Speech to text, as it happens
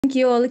Thank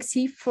you,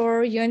 Alexei,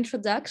 for your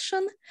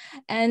introduction.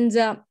 And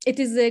it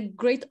is a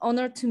great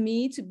honor to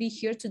me to be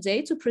here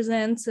today to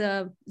present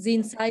the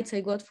insights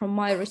I got from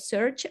my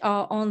research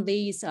on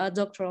this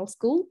doctoral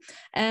school.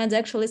 And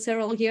actually,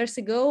 several years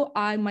ago,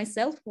 I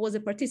myself was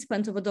a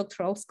participant of a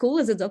doctoral school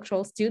as a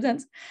doctoral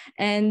student.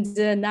 And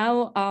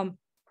now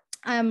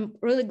I'm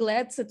really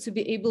glad to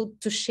be able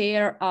to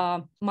share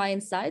my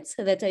insights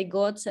that I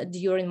got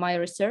during my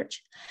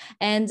research.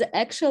 And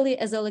actually,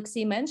 as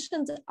Alexei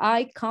mentioned,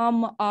 I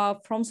come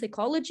from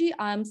psychology.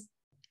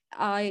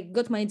 I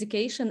got my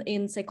education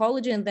in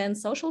psychology and then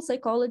social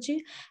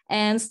psychology,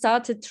 and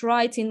started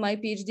writing my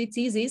PhD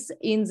thesis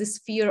in the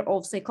sphere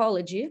of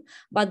psychology.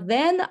 But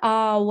then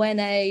when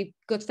I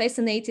got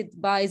fascinated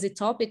by the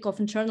topic of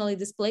internally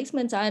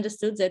displacement, I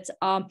understood that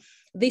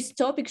this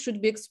topic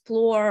should be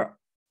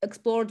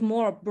explored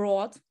more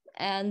broad,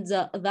 and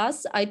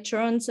thus I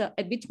turned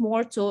a bit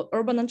more to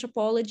urban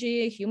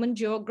anthropology, human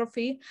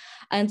geography,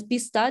 and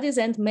peace studies,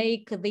 and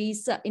make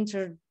this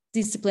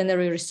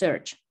interdisciplinary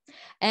research.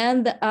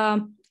 And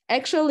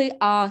actually,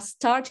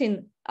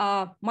 starting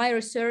my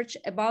research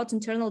about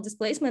internal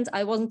displacement,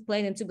 I wasn't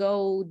planning to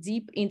go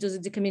deep into the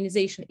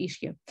decommunization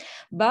issue,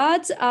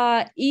 but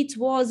it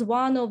was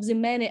one of the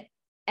many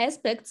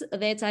aspects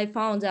that I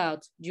found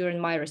out during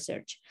my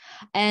research.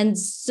 And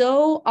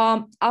so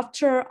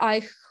after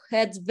I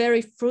had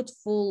very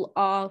fruitful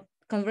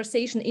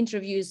conversation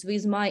interviews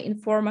with my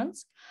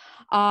informants,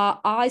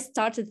 I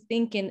started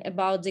thinking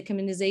about the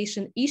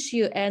decommunization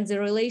issue and the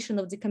relation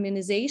of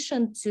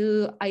decommunization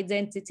to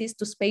identities,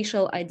 to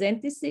spatial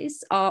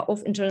identities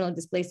of internally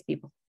displaced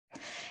people.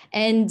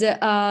 And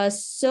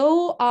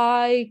so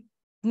I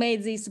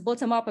made this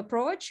bottom-up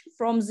approach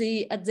from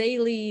the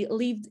daily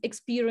lived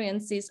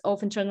experiences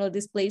of internally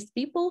displaced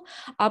people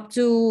up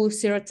to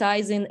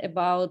theorizing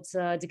about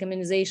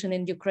decommunization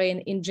in Ukraine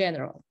in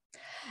general.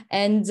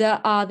 And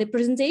the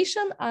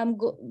presentation,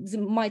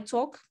 my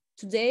talk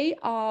today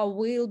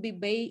will be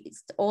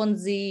based on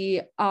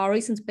the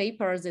recent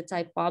papers that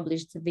I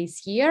published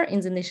this year in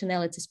the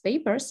nationalities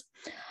papers,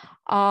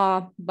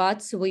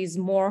 but with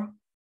more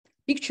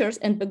pictures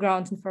and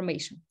background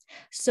information.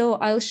 So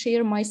I'll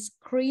share my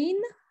screen.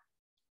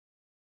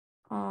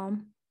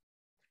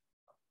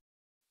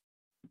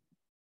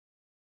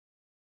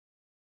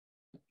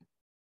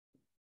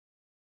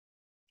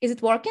 Is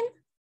it working?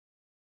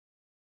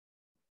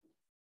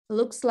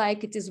 Looks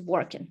like it is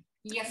working.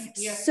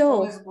 Yes.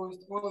 So, all is good.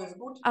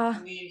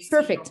 We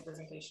perfect. See your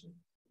presentation.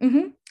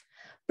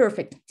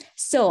 Perfect.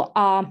 So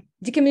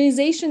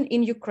decommunization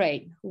in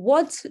Ukraine.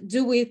 What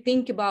do we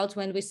think about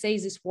when we say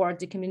this word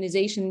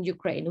decommunization in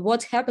Ukraine?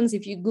 What happens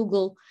if you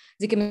Google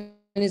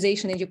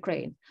decommunization in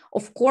Ukraine?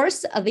 Of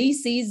course,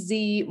 this is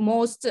the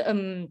most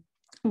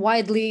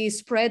widely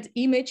spread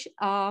image,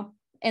 an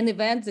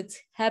event that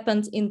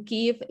happened in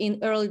Kiev in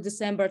early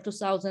December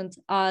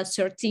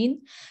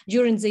 2013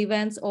 during the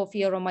events of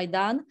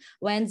Euromaidan,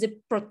 when the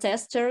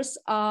protesters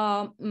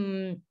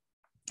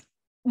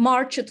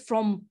marched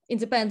from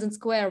Independence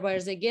Square,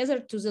 where they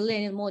gathered, to the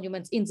Lenin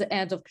monument in the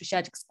end of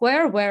Krещатик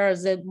Square, where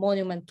the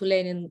monument to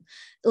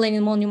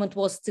Lenin monument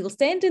was still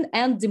standing,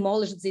 and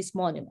demolished this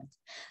monument.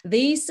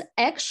 This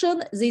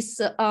action,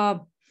 this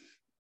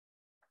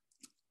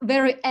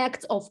very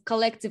act of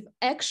collective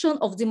action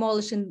of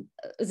demolishing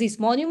this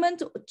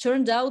monument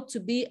turned out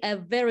to be a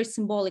very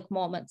symbolic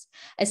moment,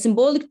 a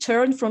symbolic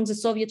turn from the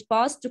Soviet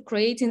past to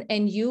creating a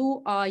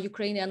new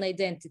Ukrainian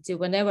identity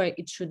whenever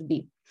it should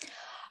be.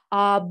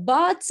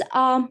 But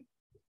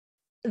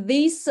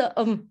this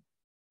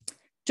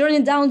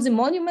turning down the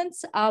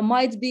monuments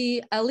might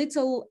be a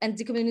little, and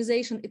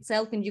decommunization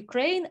itself in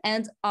Ukraine,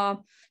 and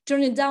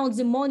turning down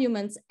the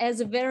monuments as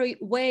a very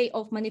way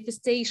of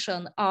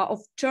manifestation of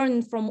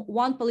turning from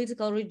one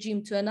political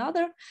regime to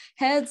another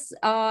has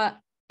a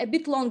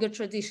bit longer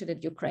tradition in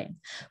Ukraine.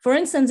 For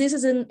instance, this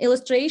is an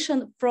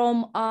illustration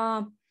from,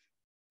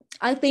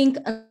 I think,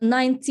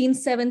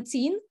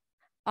 1917,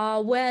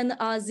 when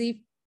the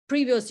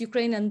previous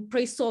Ukrainian,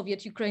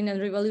 pre-Soviet Ukrainian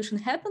revolution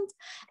happened.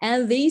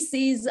 And this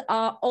is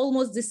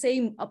almost the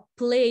same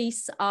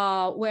place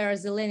where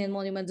the Lenin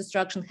monument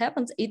destruction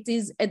happened. It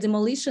is a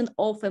demolition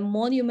of a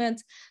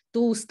monument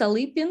to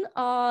Stolypin,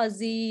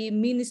 the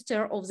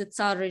minister of the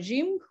Tsar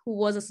regime, who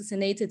was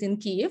assassinated in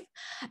Kiev.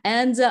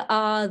 And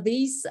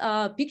this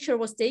picture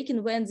was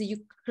taken when the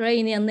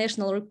Ukrainian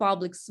National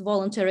Republic's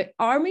voluntary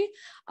army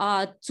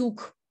took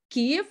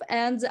Kiev,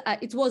 and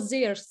it was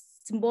their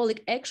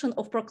symbolic action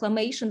of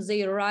proclamation,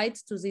 their right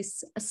to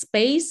this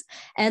space,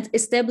 and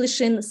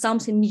establishing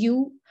something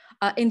new,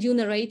 a new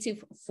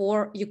narrative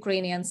for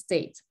Ukrainian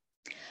state.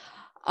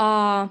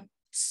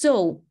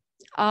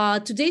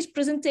 Today's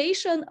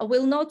presentation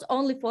will not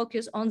only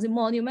focus on the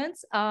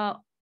monuments.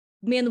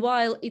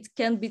 Meanwhile, it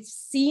can be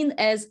seen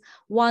as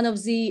one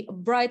of the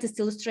brightest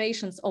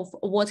illustrations of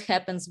what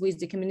happens with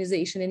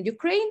decommunization in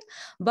Ukraine,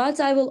 but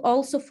I will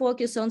also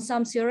focus on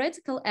some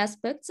theoretical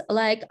aspects,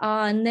 like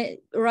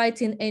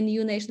writing a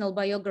new national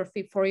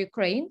biography for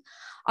Ukraine.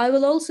 I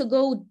will also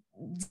go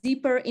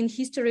deeper in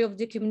history of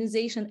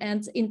decommunization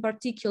and in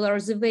particular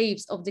the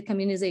waves of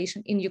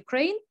decommunization in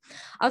Ukraine.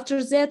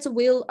 After that,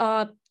 we'll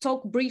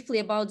talk briefly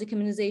about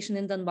decommunization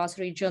in Donbas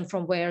region,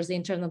 from where the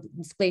internally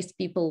displaced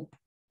people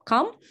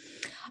come.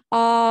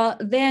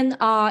 Then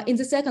in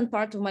the second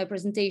part of my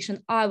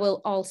presentation, I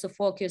will also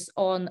focus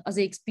on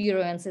the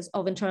experiences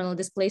of internally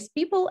displaced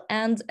people.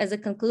 And as a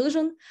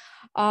conclusion,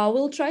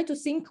 we'll try to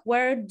think,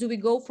 where do we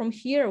go from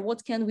here?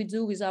 What can we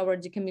do with our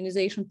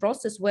decommunization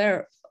process?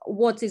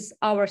 What is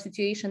our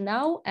situation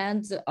now?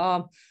 And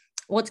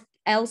what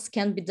else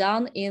can be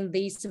done in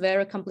this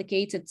very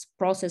complicated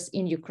process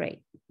in Ukraine?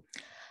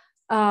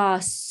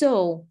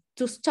 So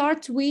to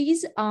start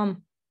with,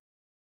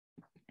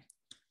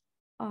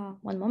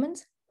 one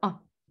moment.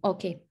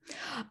 Okay.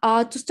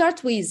 To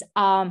start with,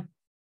 one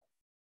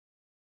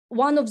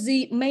of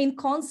the main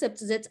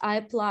concepts that I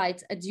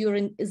applied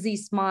during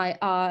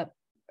my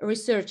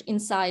research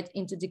insight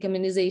into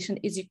decommunization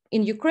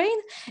in Ukraine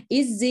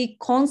is the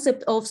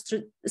concept of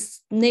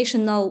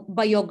national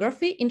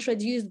biography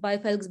introduced by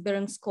Felix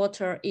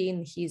Behrens-Cotter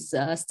in his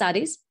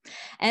studies.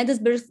 And as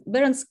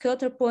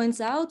Behrens-Cotter points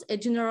out, a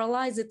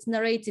generalized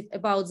narrative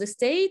about the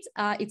state,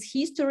 its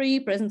history,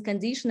 present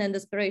condition, and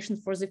aspiration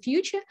for the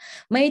future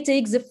may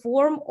take the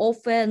form of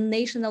a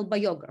national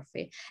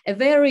biography, a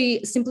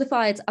very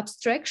simplified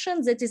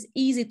abstraction that is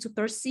easy to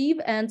perceive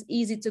and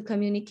easy to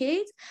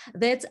communicate,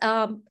 that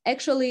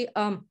actually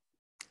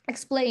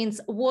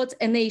explains what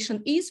a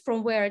nation is,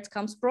 from where it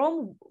comes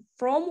from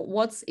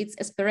what's its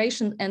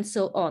aspiration, and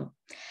so on.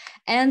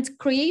 And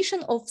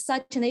creation of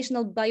such a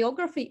national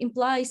biography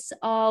implies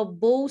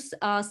both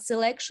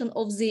selection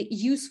of the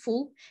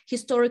useful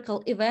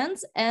historical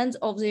events and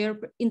of their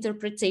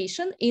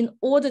interpretation in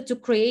order to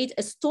create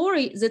a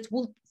story that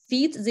will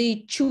fit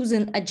the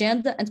chosen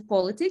agenda and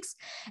politics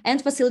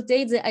and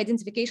facilitate the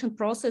identification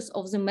process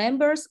of the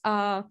members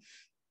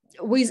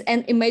with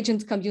an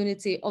imagined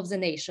community of the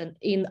nation,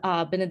 in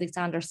Benedict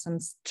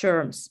Anderson's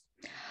terms.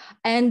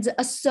 And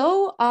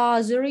so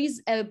there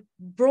is a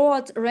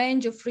broad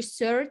range of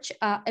research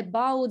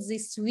about the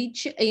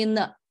switch in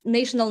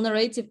national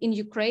narrative in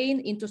Ukraine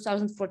in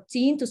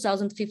 2014,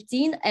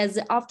 2015, as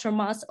the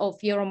aftermath of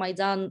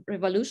Euromaidan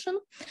revolution.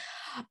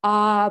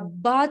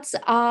 But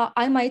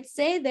I might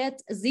say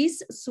that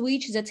this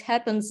switch that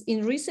happens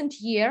in recent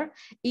year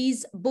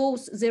is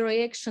both the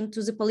reaction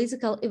to the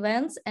political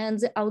events and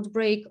the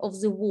outbreak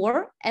of the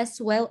war, as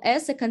well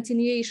as a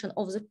continuation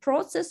of the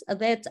process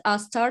that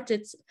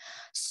started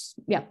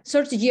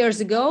 30 years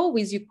ago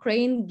with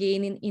Ukraine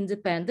gaining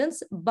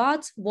independence,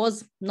 but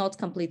was not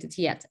completed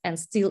yet and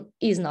still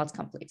is not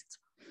completed.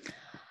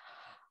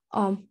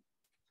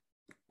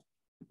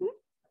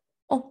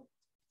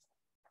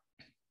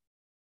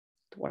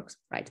 It works,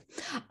 right?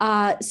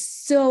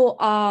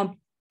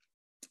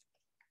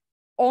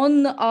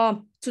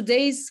 On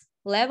today's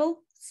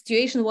level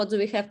situation, what do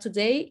we have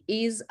today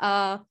is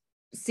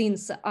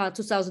since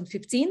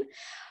 2015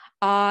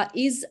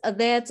 is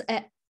that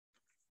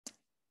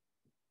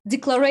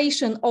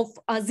declaration of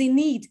the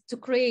need to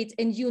create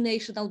a new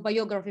national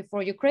biography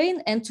for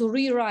Ukraine and to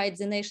rewrite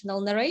the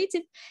national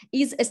narrative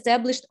is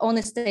established on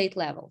a state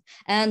level.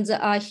 And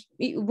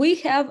we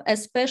have a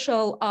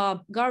special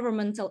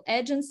governmental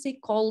agency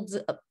called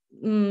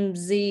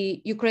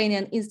the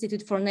Ukrainian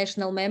Institute for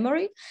National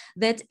Memory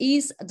that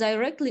is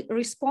directly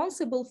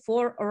responsible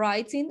for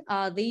writing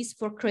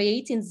for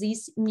creating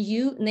this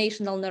new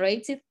national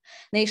narrative,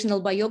 national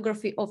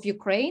biography of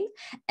Ukraine.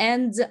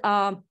 And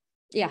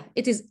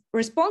it is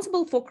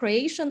responsible for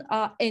creation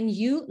a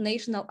new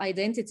national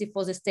identity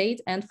for the state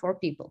and for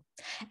people.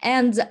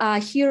 And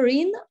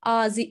herein,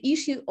 the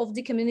issue of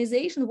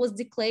decommunization was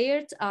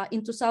declared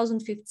in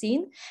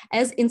 2015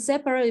 as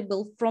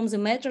inseparable from the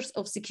matters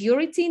of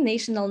security,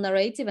 national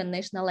narrative, and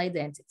national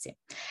identity.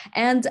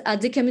 And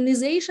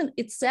decommunization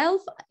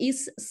itself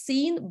is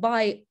seen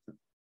by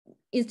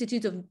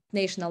Institute of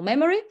National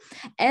Memory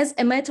as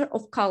a matter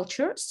of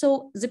culture.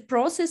 So the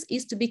process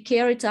is to be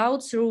carried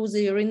out through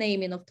the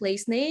renaming of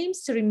place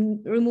names,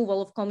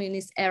 removal of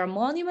communist era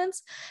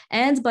monuments,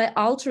 and by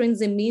altering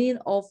the meaning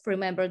of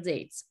remembered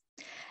dates.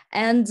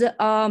 And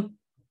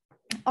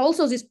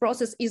also this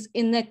process is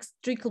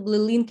inextricably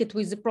linked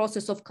with the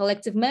process of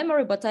collective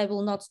memory, but I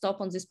will not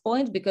stop on this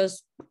point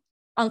because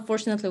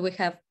unfortunately we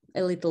have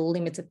a little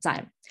limited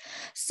time.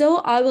 So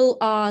I will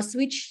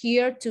switch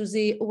here to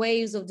the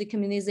waves of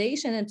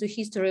decommunization and to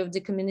history of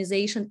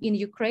decommunization in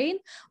Ukraine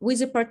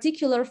with a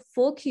particular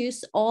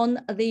focus on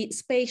the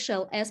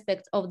spatial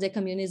aspect of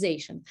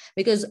decommunization,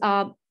 because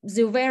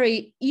the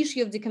very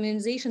issue of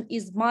decommunization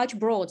is much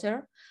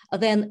broader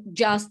than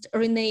just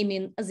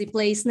renaming the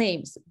place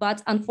names.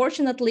 But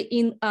unfortunately,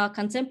 in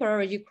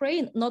contemporary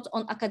Ukraine, not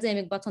on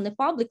academic, but on a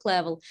public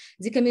level,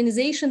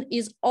 decommunization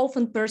is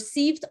often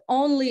perceived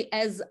only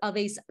as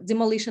this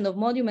demolition of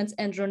monuments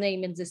and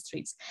renaming the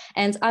streets.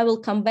 And I will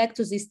come back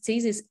to this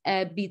thesis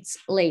a bit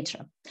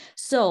later.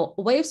 So,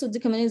 waves of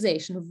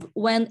decommunization,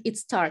 when it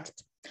started.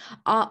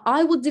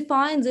 I would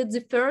define that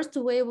the first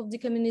wave of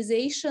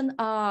decommunization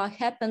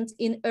happened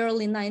in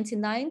early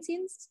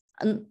 1990s.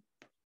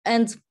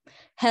 and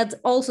had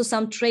also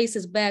some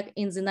traces back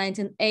in the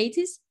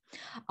 1980s.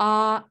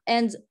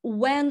 And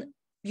when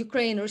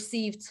Ukraine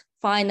received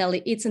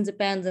finally its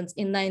independence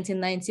in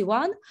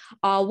 1991,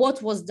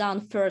 what was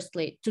done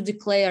firstly to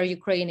declare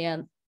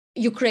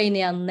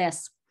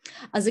Ukrainianness?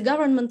 As a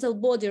governmental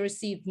body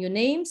received new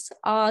names,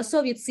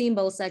 Soviet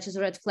symbols such as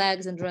red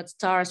flags and red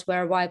stars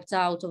were wiped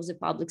out of the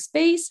public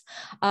space.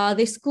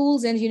 The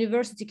schools and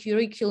university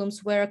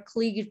curriculums were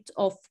cleared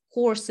of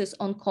courses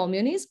on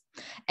communism,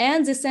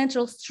 and the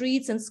central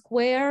streets and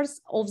squares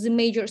of the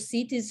major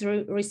cities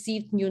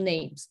received new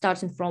names,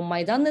 starting from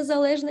Maidan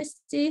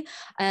Nezalezhnosti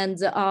and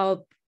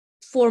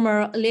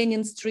former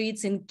Lenin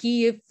streets in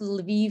Kiev,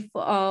 Lviv,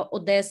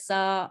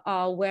 Odessa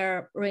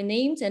were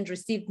renamed and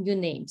received new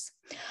names.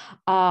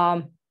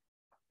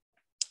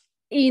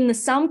 In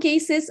some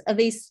cases,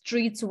 these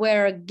streets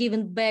were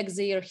given back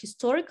their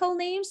historical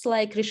names,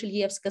 like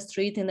Rishelyevska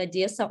Street in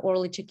Odessa or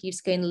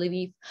Lychakivska in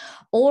Lviv,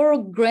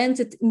 or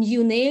granted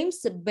new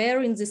names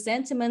bearing the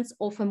sentiments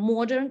of a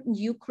modern,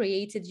 new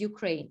created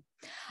Ukraine.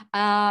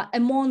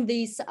 Among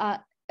these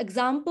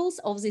examples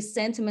of these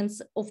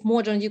sentiments of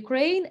modern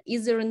Ukraine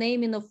is the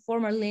renaming of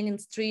former Lenin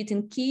Street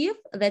in Kiev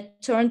that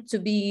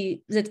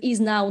is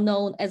now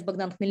known as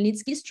Bogdan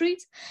Khmelnytsky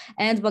Street.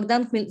 And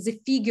the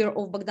figure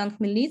of Bogdan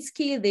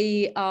Khmelnytsky,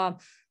 the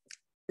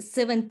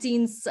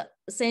 17th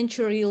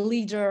century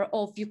leader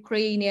of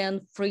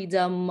Ukrainian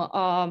freedom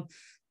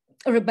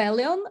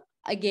rebellion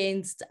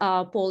against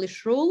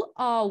Polish rule,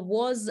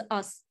 was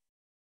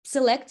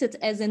selected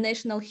as a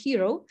national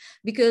hero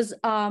because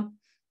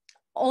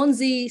on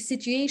the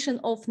situation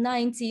of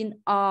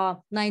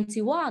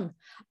 1991,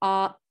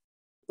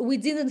 we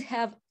didn't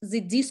have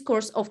the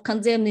discourse of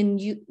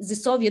condemning the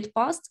Soviet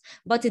past,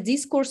 but a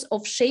discourse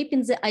of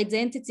shaping the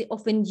identity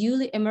of a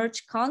newly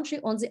emerged country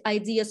on the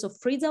ideas of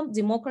freedom,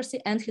 democracy,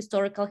 and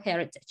historical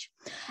heritage.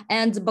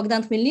 And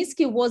Bogdan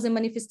Khmelnytsky was a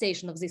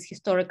manifestation of this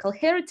historical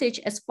heritage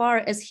as far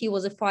as he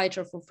was a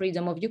fighter for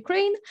freedom of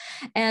Ukraine.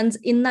 And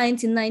in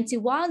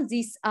 1991,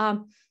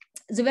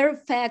 the very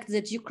fact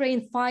that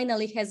Ukraine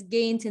finally has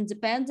gained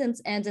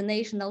independence and a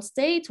national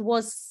state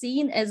was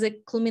seen as a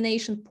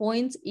culmination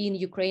point in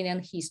Ukrainian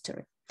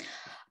history.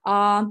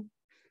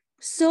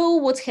 So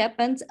what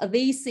happened?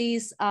 This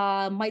is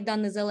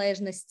Maidan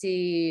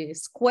Nezalezhnosti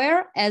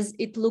Square as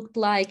it looked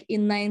like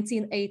in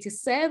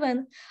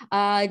 1987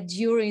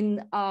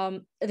 during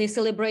the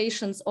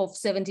celebrations of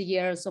 70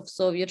 years of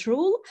Soviet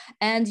rule.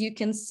 And you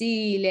can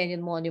see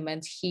Lenin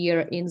monument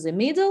here in the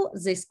middle.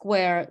 The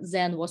square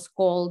then was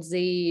called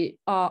the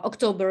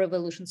October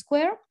Revolution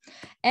Square.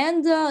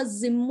 And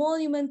the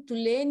monument to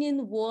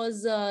Lenin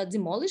was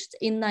demolished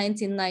in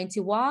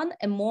 1991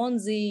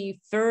 among the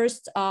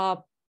first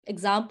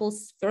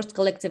examples, first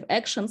collective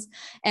actions,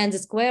 and the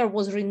square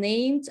was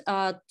renamed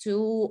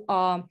to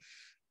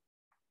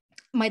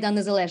Maidan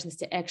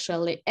Nezalezhnosti,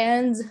 actually.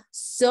 And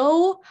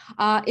so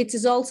it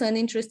is also an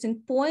interesting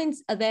point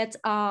that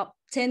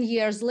 10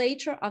 years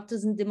later, after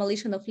the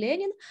demolition of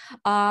Lenin,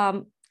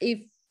 if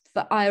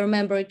I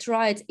remember it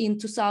right, in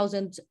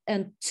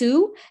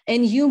 2002, a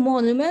new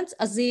monument,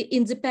 the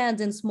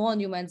Independence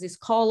Monument, this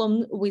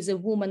column with a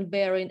woman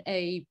bearing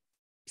a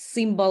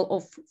symbol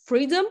of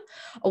freedom,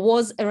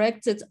 was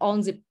erected on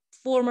the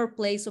former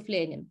place of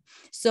Lenin.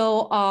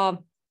 So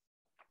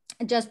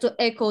just to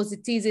echo the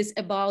thesis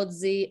about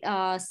the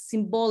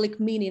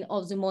symbolic meaning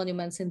of the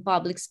monuments in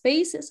public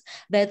spaces,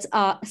 that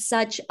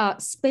such a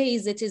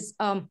space that is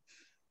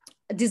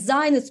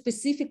designed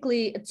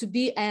specifically to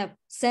be a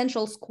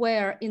central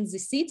square in the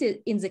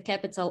city, in the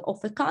capital of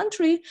a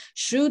country,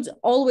 should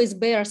always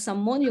bear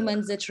some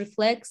monument that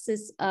reflects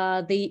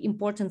the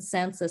important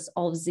senses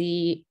of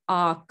the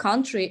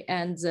country.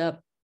 And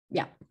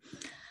yeah.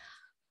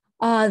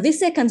 The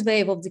second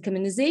wave of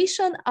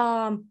decommunization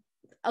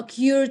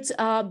occurred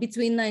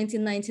between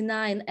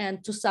 1999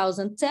 and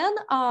 2010,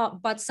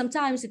 but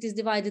sometimes it is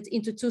divided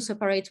into two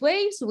separate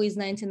waves, with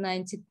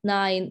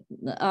 1999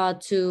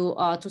 to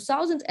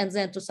 2000, and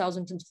then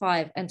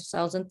 2005 and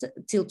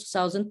till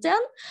 2010,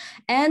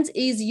 and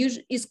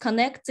is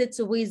connected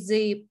with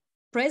the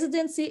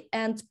presidency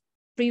and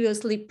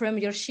previously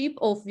premiership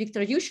of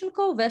Viktor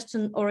Yushchenko,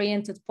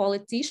 Western-oriented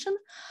politician,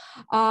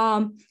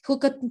 who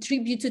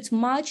contributed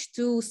much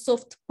to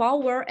soft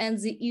power and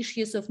the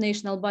issues of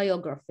national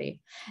biography.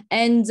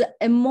 And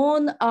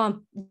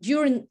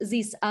during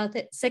this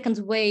second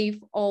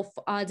wave of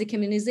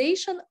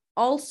decommunization,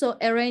 also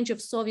a range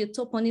of Soviet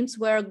toponyms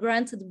were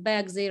granted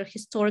back their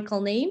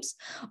historical names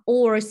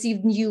or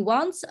received new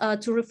ones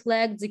to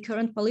reflect the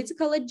current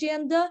political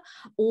agenda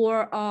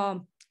or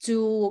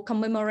to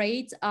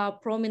commemorate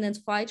prominent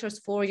fighters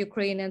for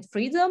Ukrainian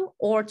freedom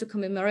or to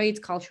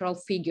commemorate cultural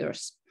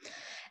figures.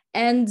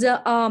 And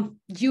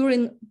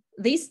during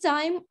this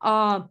time,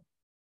 I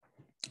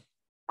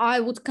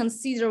would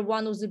consider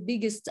one of the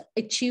biggest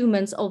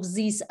achievements of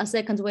this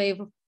second wave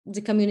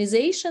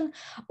decommunization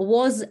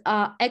was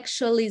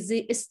actually the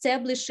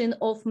establishing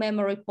of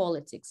memory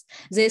politics,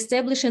 the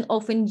establishing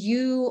of a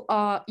new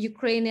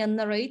Ukrainian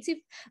narrative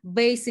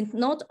basing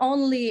not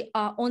only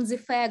on the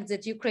fact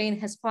that Ukraine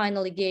has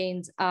finally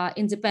gained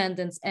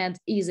independence and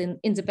is an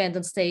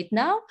independent state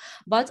now,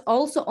 but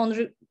also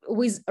on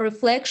with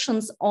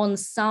reflections on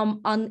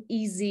some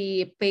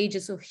uneasy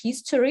pages of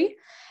history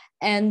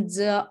and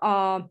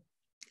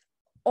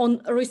on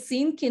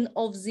rethinking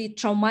of the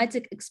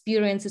traumatic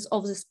experiences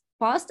of this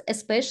past,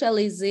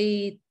 especially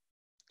the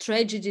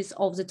tragedies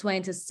of the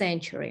 20th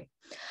century.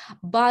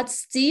 But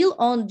still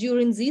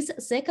during this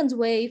second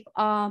wave,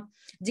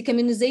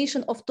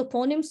 decommunization of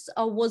toponyms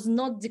was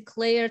not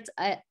declared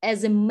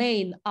as a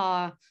main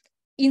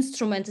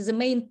instrument, as a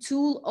main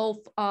tool of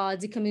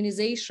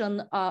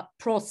decommunization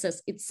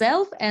process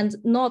itself, and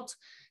not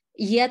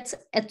yet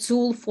a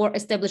tool for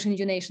establishing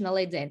new national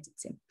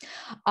identity.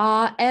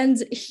 And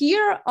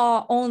here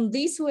on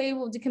this wave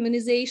of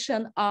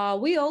decommunization,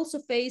 we also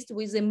faced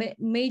with a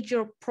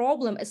major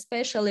problem,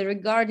 especially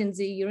regarding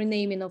the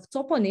renaming of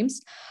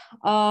toponyms,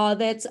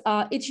 that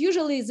it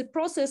usually is a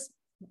process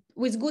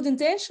with good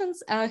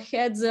intentions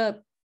had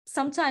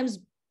sometimes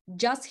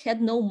just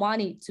had no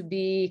money to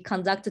be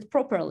conducted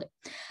properly.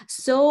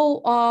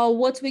 So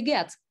what we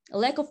get?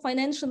 Lack of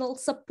financial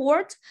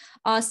support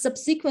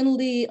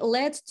subsequently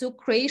led to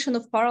creation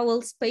of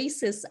parallel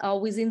spaces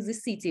within the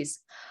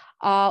cities.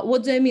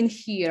 What do I mean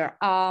here?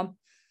 I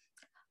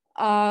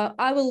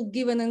will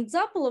give an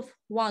example of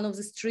one of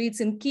the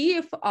streets in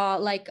Kiev,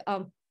 like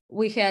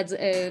we had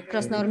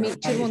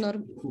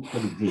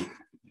Krasnoarmeysk.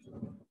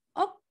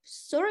 Oh,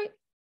 sorry.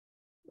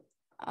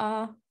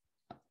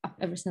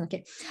 Everything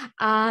okay.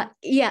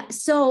 Yeah,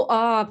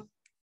 so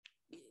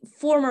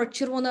former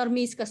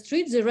Chervonoarmeyska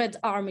Street, the Red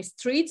Army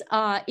Street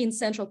in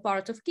central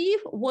part of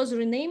Kiev was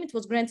renamed. It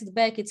was granted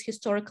back its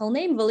historical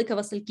name, Velika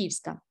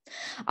Vasilkivska.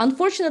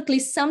 Unfortunately,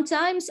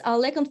 sometimes a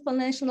lack of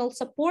financial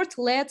support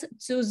led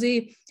to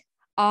the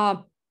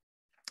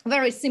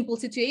very simple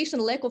situation,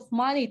 lack of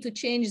money to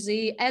change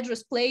the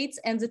address plates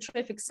and the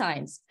traffic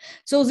signs.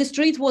 So the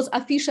street was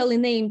officially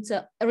named,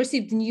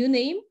 received a new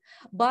name,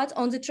 but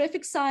on the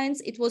traffic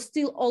signs, it was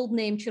still old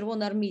name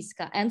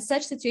Chervonoarmeyska, and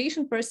such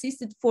situation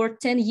persisted for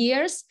 10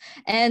 years.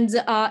 And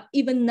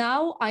even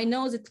now, I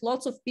know that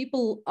lots of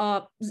people,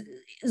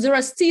 there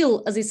are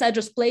still these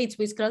address plates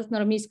with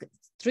Krasnoarmeysk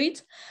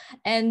Street.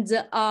 And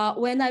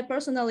when I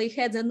personally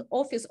had an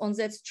office on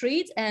that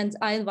street and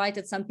I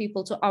invited some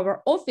people to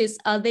our office,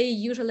 they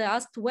usually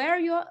asked, where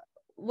your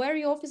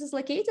office is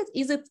located?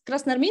 Is it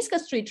Krasnoarmeyska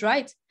Street,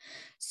 right?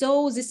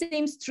 So the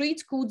same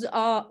street could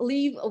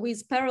live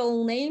with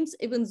parallel names,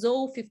 even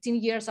though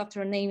 15 years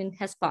after naming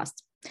has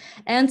passed.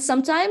 And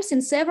sometimes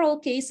in several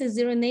cases,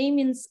 the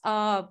renamings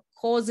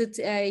caused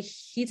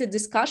heated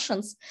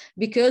discussions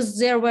because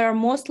there were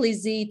mostly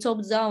the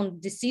top-down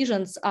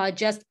decisions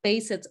just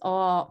based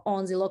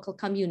on the local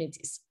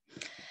communities.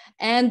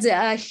 And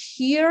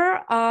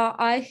here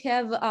I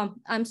have,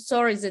 I'm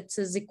sorry that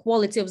the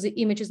quality of the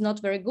image is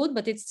not very good,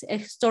 but it's a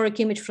historic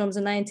image from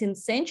the 19th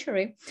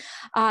century.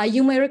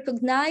 You may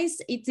recognize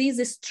it is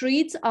a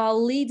street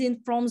leading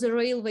from the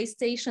railway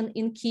station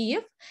in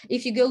Kiev.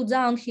 If you go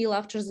downhill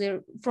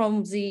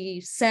from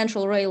the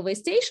central railway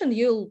station,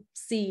 you'll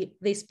see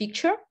this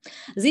picture.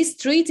 This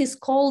street is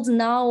called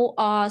now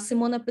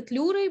Simona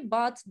Petliuri,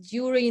 but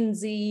during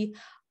the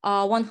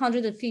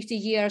 150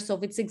 years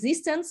of its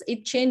existence,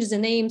 it changed the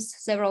names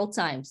several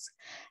times.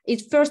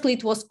 Firstly,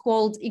 it was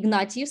called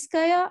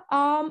Ignatievskaya.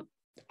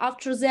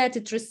 After that,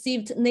 it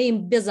received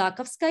name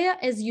Bezakovskaya,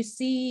 as you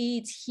see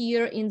it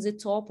here in the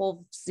top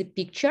of the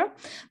picture.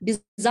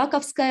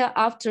 Bezakovskaya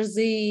after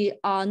the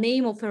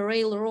name of a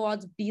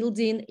railroad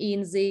building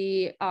in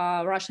the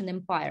Russian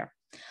Empire.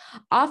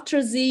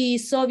 After the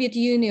Soviet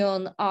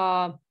Union,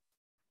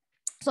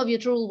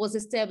 Soviet rule was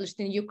established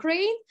in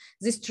Ukraine,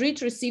 the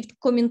street received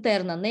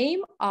Kominterna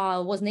name,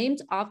 was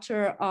named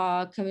after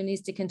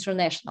Communistic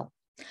International.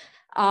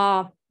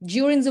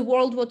 During the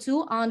World War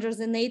II, under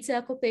the Nazi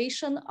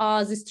occupation,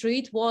 the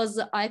street was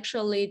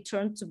actually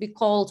turned to be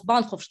called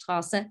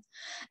Bahnhofstrasse.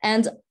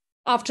 And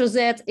after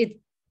that, it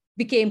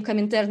became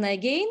Kominterna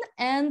again.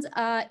 And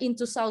in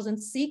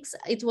 2006,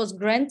 it was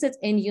granted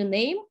a new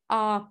name,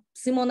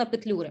 Simona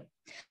Petliuri.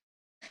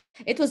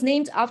 It was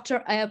named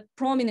after a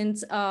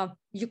prominent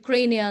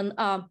Ukrainian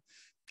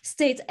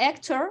state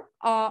actor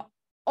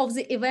of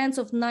the events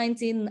of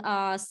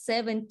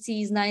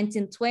 1970s,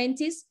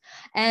 1920s.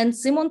 And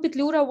Simon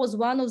Petliura was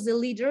one of the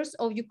leaders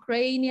of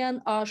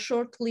Ukrainian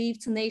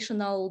short-lived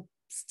national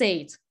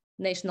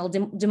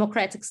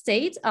democratic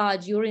state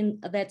during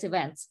that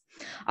event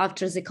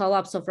after the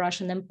collapse of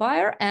Russian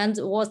Empire, and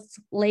was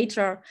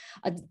later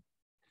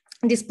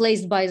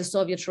displaced by the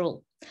Soviet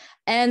rule.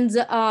 And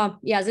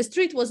yeah, the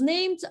street was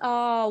named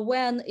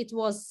when it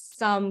was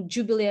some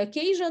jubilee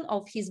occasion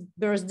of his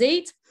birth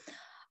date,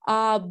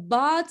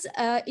 but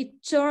it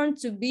turned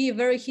to be a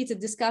very heated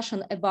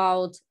discussion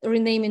about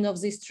renaming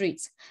of these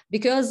streets,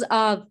 because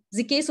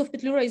the case of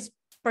Petliura is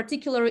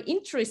particularly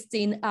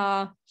interesting.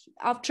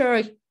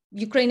 After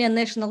Ukrainian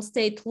national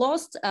state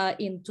lost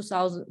in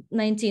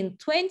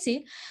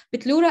 1920,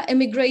 Petlura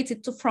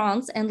emigrated to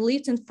France and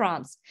lived in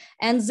France.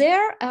 And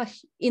there,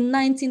 in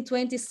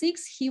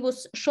 1926, he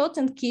was shot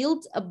and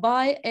killed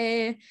by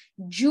a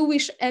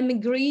Jewish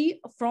emigre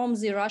from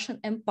the Russian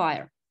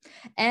Empire.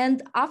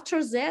 And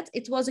after that,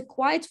 it was a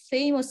quite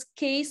famous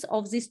case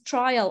of this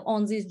trial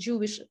on this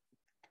Jewish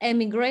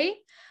emigre,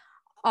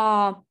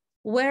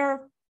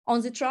 where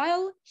on the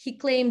trial, he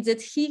claimed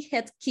that he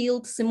had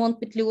killed Simon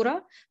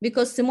Petlura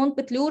because Simon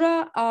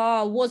Petlura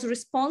was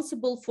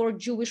responsible for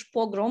Jewish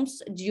pogroms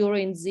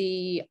during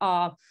the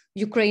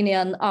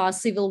Ukrainian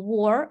civil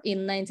war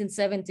in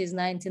 1970s,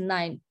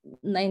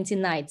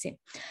 1990.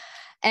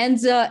 And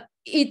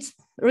it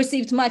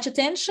received much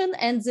attention,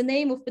 and the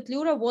name of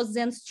Petlura was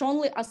then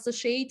strongly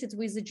associated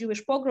with the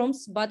Jewish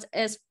pogroms, but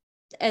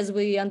as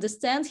we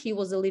understand, he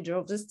was a leader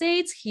of the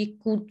state.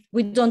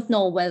 We don't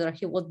know whether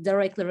he was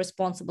directly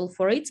responsible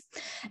for it.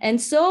 And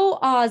so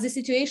the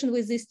situation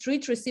with this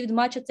street received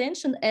much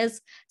attention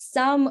as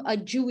some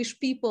Jewish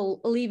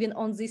people living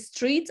on this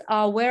street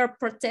were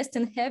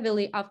protesting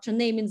heavily after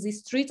naming this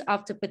street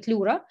after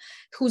Petlura,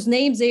 whose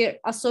name they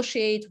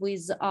associate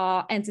with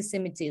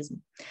anti-Semitism.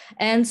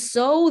 And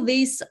so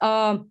these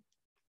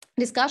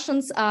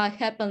discussions are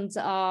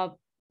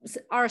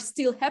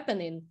still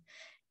happening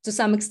to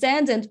some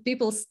extent, and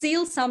people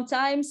still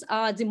sometimes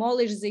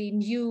demolish the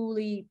new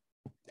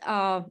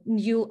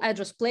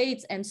address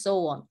plates and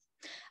so on.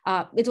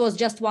 It was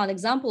just one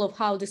example of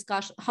how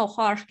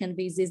harsh can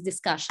be these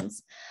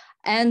discussions.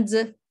 And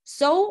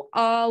so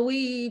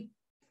we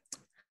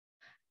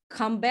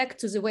come back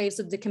to the waves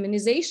of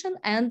decommunization,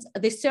 and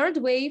the third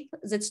wave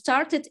that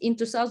started in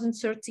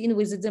 2013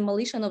 with the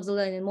demolition of the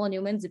Lenin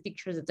monument, the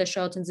picture that I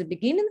showed in the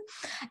beginning,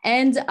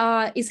 and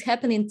is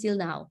happening till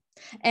now.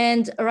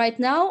 And right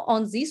now,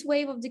 on this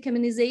wave of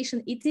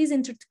decommunization, it is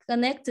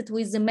interconnected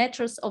with the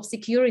matters of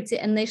security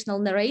and national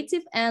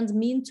narrative and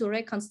mean to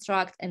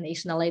reconstruct a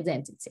national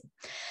identity.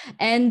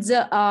 And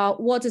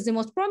what is the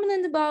most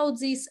prominent about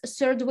this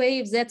third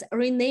wave, that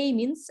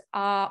renamings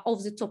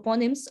of the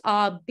toponyms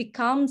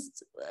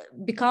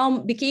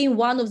became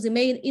one of the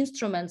main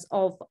instruments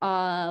of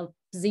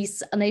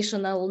this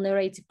national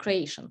narrative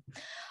creation.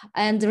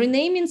 And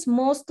renamings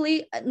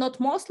not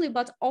mostly,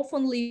 but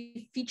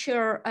oftenly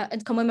feature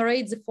and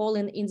commemorate the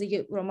fallen in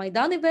the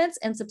Euromaidan events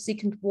and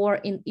subsequent war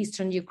in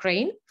Eastern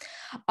Ukraine.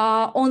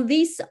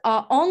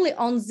 Only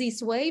on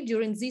this wave,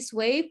 during this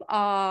wave,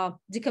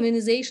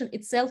 decommunization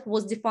itself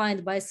was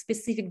defined by a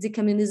specific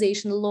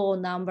decommunization law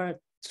number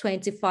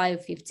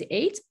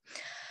 2558.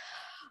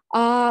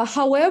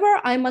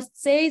 However, I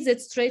must say that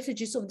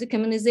strategies of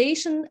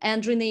decommunization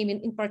and renaming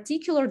in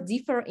particular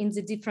differ in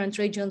the different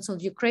regions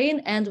of Ukraine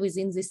and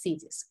within the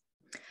cities.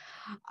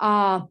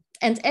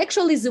 And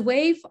actually the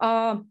wave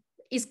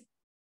is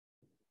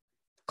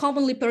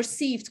commonly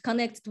perceived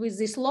connected with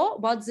this law,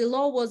 but the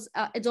law was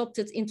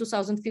adopted in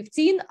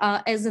 2015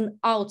 as an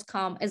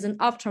outcome, as an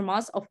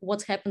aftermath of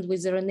what happened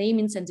with the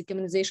renamings and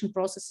decommunization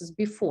processes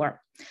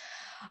before.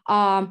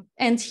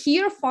 And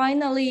here,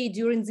 finally,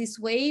 during this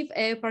wave,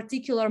 a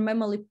particular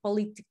memory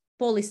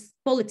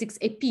politics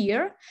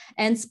appear,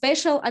 and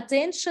special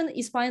attention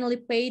is finally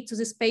paid to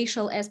the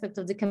spatial aspect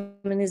of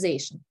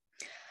decommunization.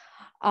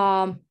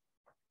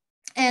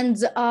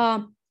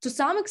 To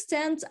some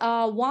extent,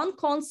 one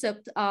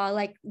concept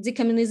like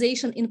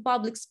decommunization in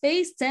public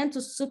space tend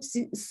to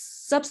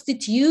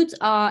substitute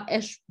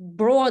a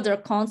broader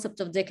concept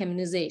of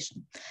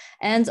decommunization.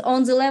 And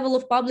on the level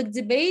of public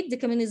debate,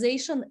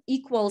 decommunization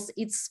equals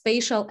its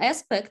spatial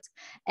aspect,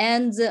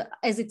 and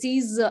as it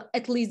is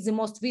at least the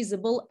most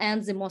visible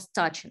and the most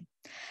touching.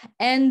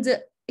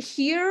 And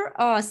here,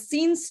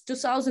 since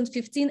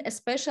 2015,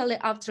 especially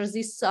after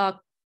this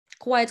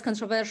quite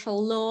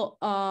controversial law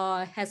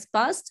has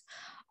passed,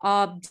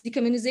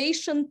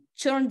 decommunization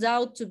turned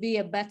out to be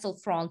a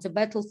battlefront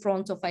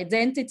of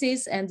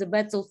identities and a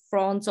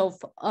battlefront of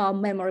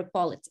memory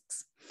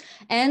politics.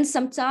 And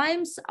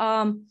sometimes,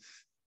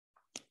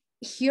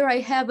 here I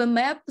have a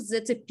map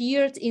that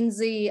appeared in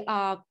the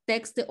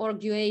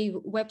Text.org.ua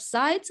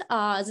website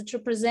that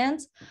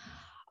represents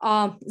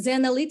the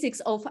analytics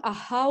of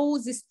how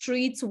the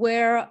streets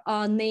were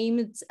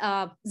named,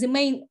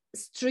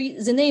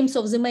 the names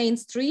of the main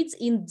streets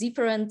in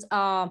different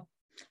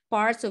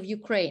parts of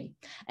Ukraine.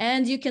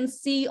 And you can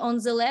see on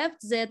the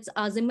left that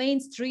the main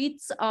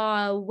streets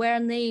were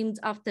named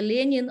after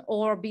Lenin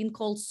or being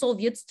called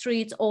Soviet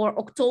Street or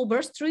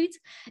October Street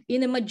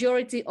in a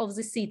majority of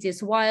the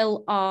cities,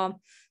 while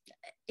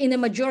in a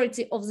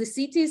majority of the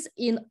cities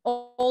in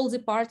all the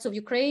parts of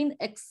Ukraine,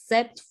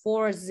 except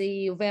for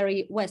the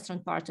very western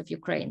part of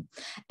Ukraine.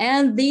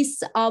 And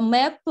this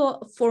map,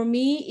 for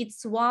me,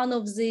 it's one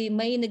of the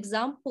main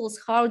examples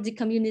how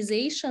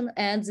decommunization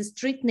and the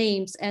street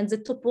names and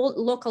the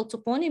local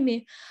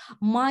toponymy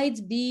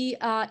might be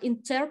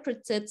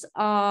interpreted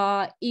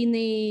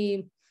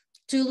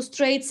to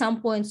illustrate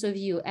some points of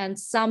view and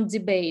some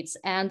debates,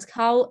 and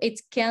how it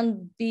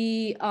can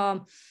be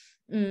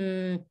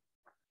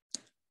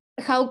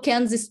how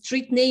can the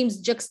street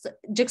names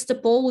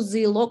juxtapose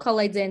the local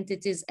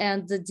identities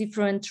and the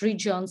different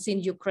regions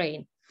in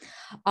Ukraine.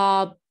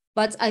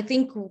 But I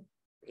think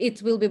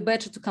it will be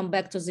better to come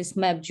back to this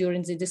map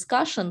during the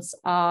discussions,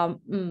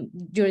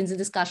 during the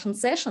discussion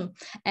session.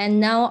 And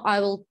now I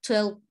will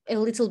tell a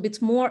little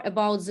bit more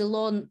about the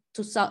law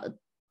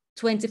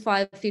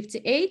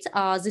 2558,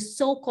 the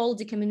so-called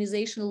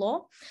decommunization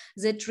law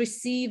that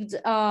received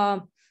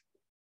a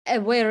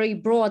very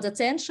broad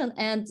attention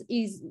and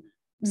is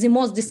the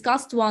most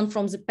discussed one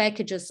from the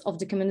packages of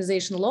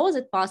decommunization law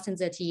that passed in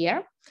that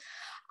year.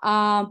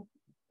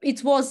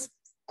 It was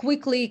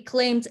quickly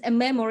claimed a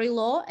memory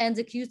law and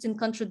accused in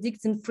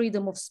contradicting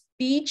freedom of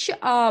speech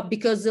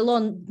because the law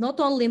not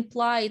only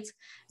implied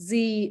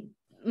the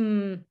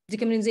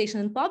decommunization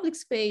in public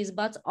space,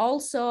 but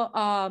also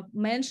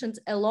mentioned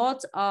a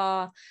lot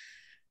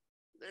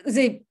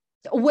the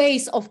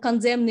ways of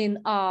condemning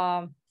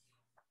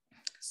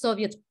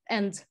Soviet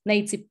and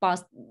Nazi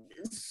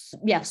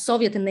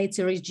Soviet and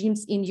Nazi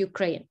regimes in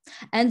Ukraine.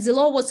 And the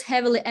law was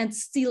heavily and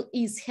still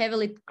is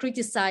heavily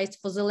criticized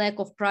for the lack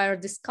of prior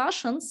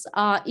discussions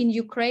in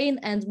Ukraine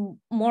and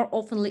more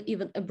often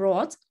even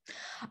abroad.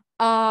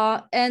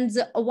 And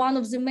one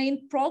of the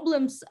main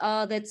problems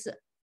that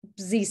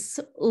this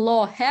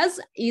law has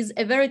is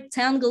a very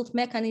tangled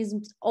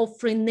mechanism of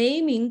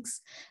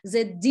renamings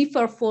that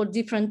differ for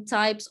different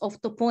types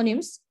of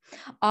toponyms.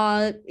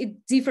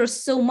 It differs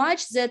so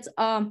much that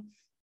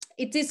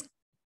it is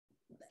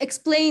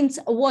explains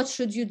what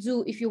should you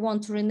do if you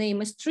want to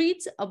rename a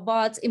street,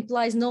 but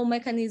implies no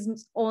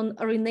mechanisms on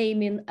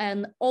renaming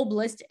an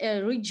oblast,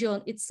 a region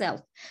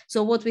itself.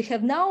 So what we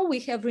have now, we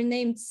have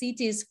renamed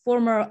cities.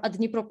 Former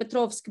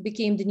Dnipropetrovsk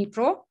became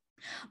Dnipro,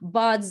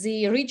 but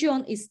the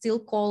region is still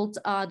called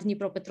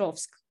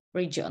Dnipropetrovsk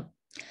region.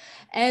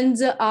 And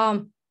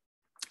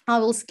I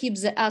will skip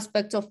the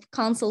aspect of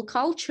cancel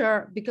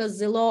culture because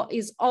the law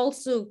is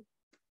also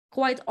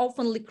quite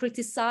often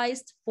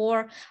criticized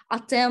for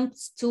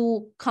attempts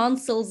to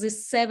cancel the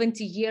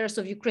 70 years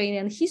of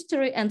Ukrainian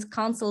history and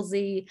cancel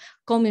the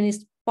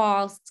communist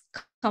past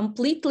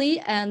completely.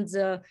 And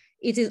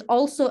it is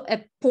also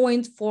a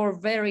point for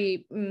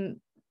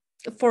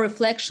for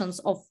reflections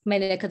of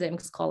many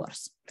academic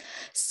scholars.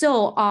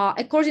 So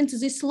according to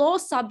this law,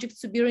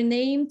 subjects to be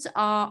renamed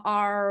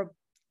are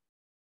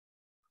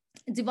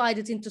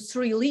divided into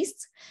three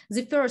lists.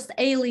 The first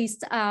A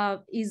list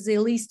is a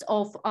list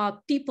of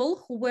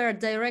people who were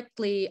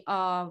directly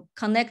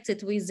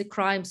connected with the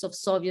crimes of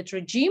Soviet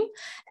regime,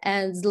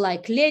 and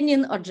like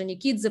Lenin,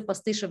 Ordzhonikidze,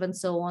 Pastyshev, and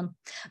so on.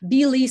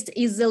 B list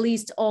is the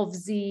list of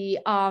the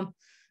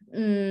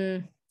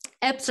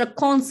abstract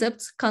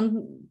concepts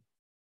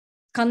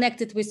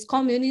connected with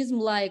communism,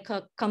 like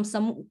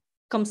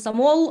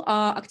Komsomol,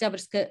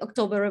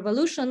 October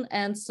Revolution,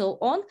 and so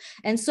on.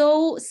 And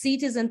so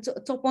cities and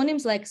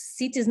toponyms like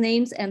cities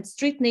names and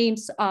street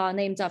names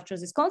named after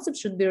this concept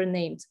should be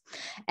renamed.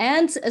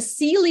 And a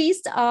C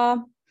list,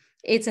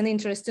 it's an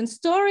interesting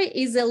story,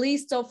 is a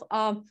list of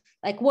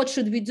like what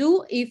should we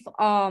do if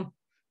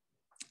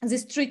the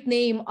street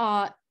name,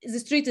 the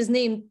street is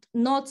named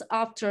not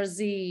after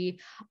the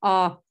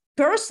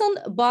person,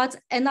 but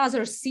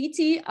another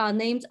city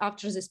named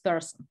after this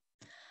person.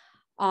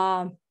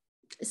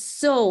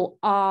 So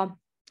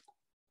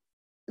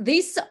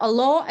this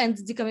law and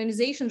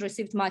decommunization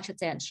received much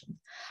attention,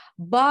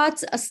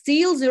 but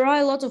still there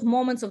are a lot of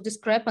moments of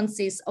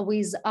discrepancies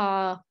with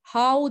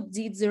how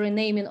did the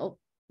renaming of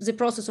the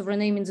process of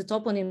renaming the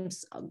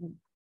toponyms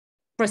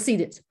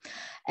proceeded.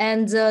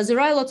 And there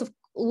are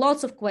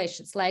lots of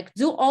questions, like,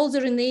 do all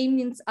the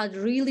renamings are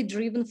really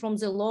driven from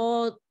the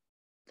law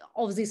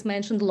of this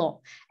mentioned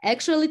law?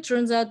 Actually, it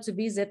turns out to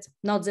be that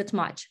not that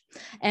much.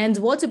 And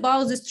what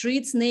about the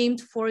streets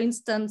named, for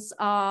instance,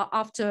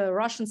 after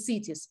Russian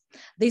cities?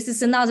 This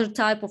is another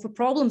type of a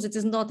problem that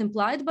is not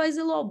implied by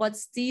the law, but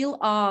still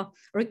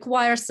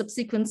requires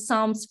subsequent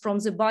sums from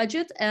the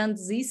budget. And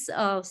this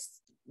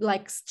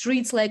like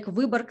streets like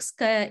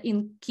Vyborgskaya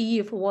in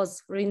Kiev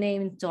was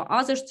renamed to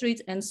other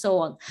streets and so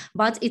on,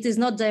 but it is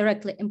not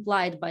directly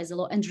implied by the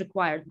law and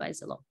required by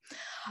the law.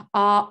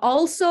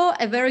 Also,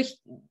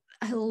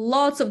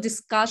 lots of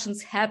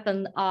discussions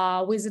happen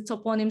with the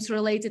toponyms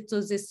related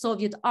to the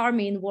Soviet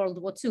army in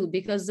World War II,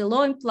 because the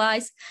law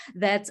implies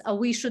that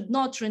we should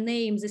not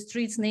rename the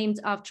streets named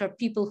after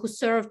people who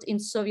served in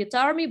Soviet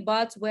army,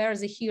 but were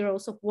the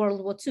heroes of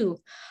World War II.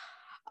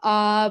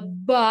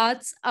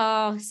 But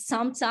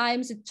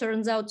sometimes it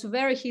turns out to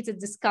very heated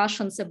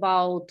discussions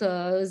about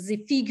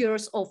the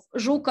figures of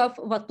Zhukov,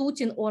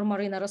 Vatutin, or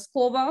Marina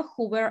Roskova,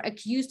 who were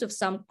accused of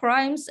some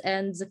crimes,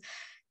 and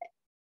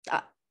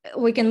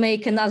we can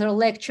make another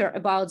lecture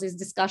about these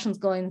discussions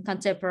going in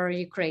contemporary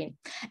Ukraine.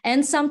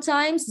 And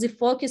sometimes the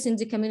focus in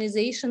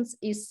decommunization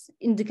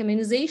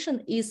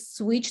is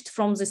switched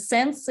from the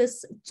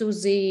senses to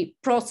the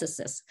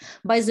processes,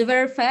 by the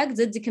very fact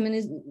that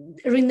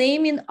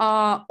renaming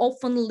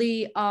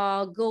oftenly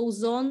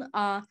goes on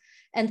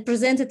and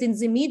presented in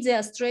the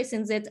media,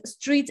 stressing that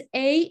Street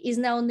A is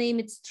now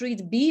named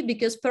Street B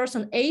because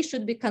person A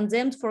should be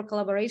condemned for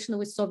collaboration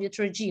with Soviet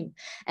regime,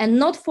 and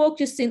not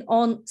focusing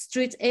on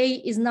Street A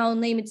is now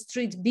named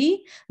Street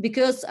B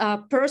because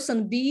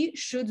person B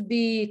should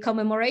be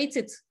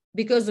commemorated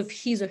because of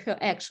his or her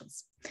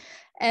actions.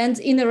 And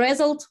in the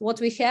result, what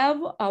we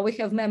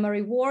have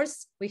memory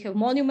wars, we have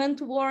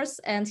monument wars.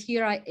 And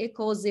here I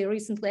echo the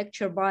recent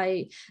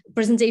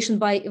presentation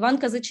by Ivan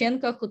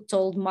Kazachenko, who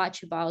told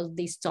much about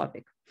this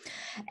topic.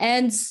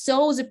 And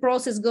so the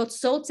process got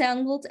so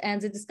tangled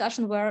and the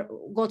discussion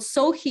got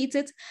so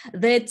heated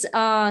that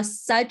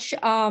such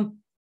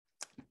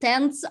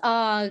tents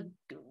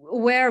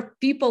where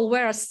people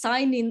were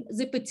signing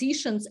the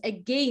petitions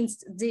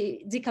against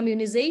the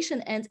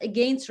decommunization and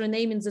against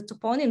renaming the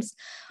toponyms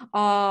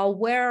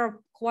were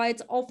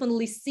quite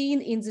oftenly seen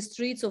in the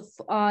streets of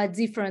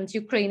different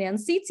Ukrainian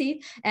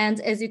city. And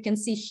as you can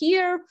see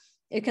here,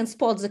 you can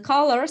spot the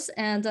colors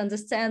and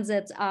understand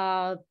that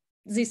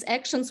these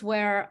actions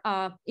were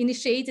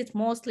initiated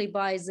mostly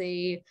by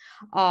the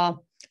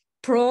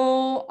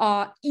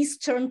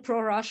pro-Eastern,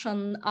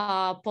 pro-Russian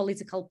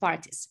political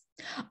parties.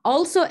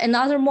 Also,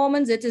 another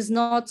moment that is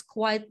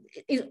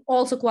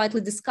also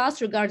quietly discussed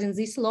regarding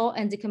this law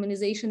and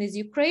decommunization in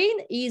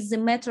Ukraine is the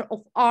matter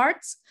of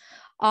arts.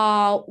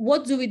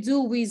 What do we do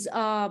with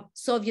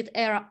Soviet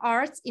era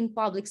arts in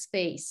public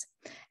space?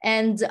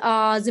 And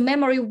the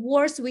memory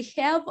wars we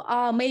have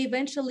may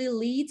eventually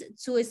lead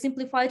to a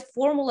simplified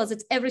formula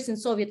that everything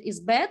Soviet is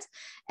bad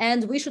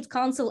and we should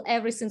cancel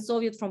everything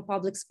Soviet from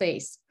public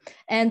space.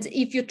 And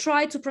if you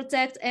try to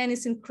protect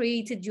anything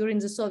created during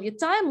the Soviet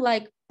time,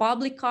 like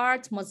public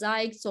art,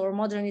 mosaics, or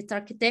modernist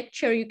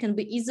architecture, you can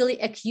be easily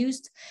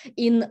accused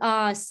in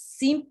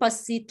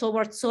sympathy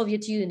towards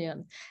Soviet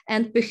Union.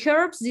 And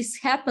perhaps this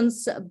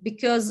happens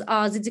because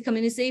the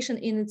decommunization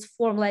in its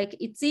form like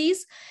it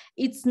is,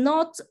 it's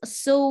not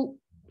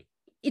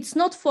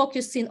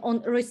focusing on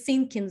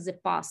rethinking the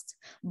past,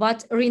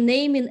 but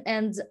renaming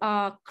and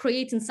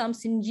creating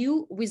something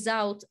new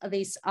without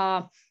this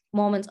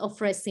moment of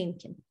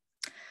rethinking.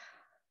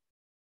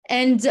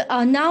 And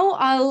now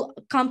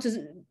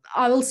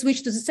I will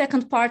switch to the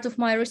second part of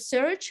my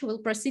research. We'll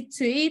proceed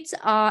to it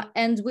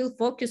and we'll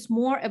focus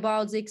more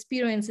about the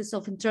experiences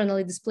of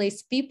internally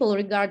displaced people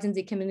regarding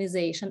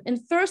decommunization. And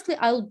firstly,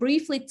 I'll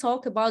briefly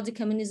talk about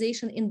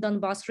decommunization in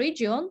Donbas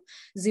region,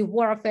 the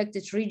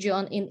war-affected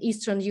region in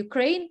eastern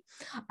Ukraine.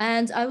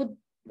 And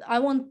I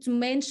want to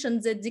mention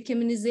that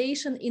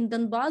decommunization in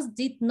Donbas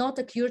did not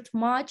occur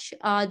much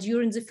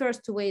during the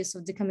first waves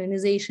of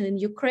decommunization in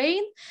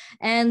Ukraine,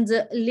 and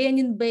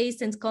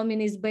Lenin-based and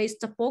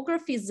communist-based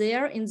topography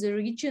there in the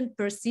region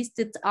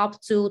persisted up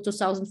to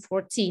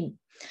 2014.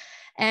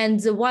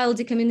 And while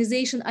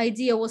decommunization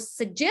idea was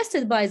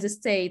suggested by the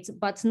state,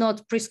 but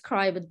not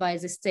prescribed by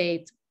the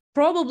state,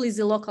 probably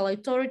the local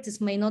authorities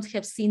may not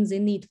have seen the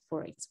need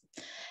for it.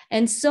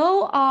 And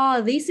so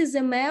this is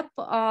a map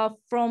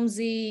from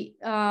the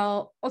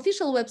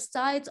official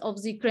website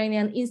of the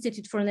Ukrainian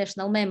Institute for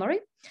National Memory.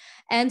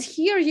 And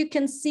here you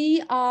can see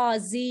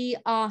the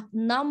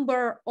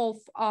number of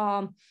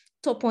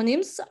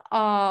toponyms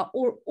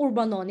or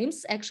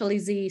urbanonyms, actually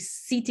the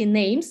city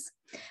names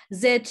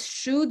that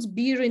should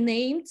be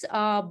renamed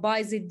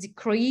by the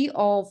decree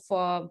of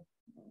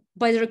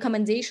by the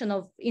recommendation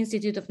of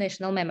Institute of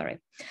National Memory.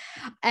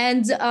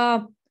 And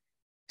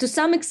to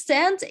some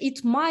extent,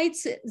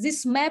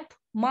 this map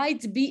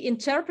might be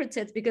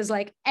interpreted because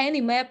like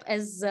any map,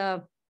 as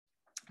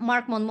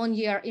Marc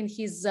Monmonier in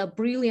his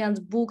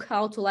brilliant book,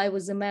 How to Lie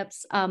with the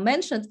Maps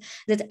mentioned,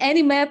 that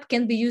any map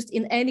can be used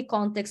in any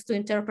context to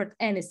interpret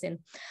anything.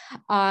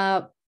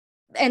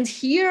 And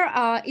here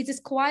it is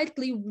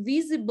quietly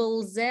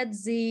visible that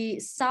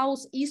the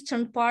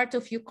southeastern part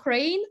of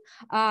Ukraine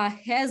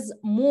has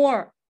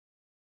more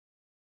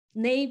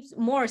names,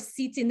 more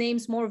city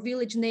names, more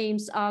village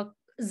names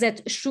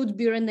that should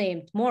be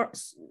renamed,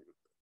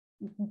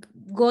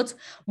 got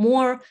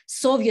more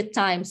Soviet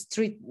time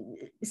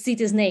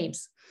cities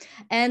names.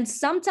 And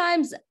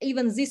sometimes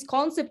even this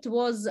concept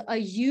was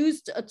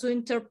used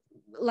to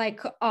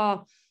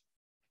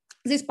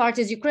this part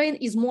is Ukraine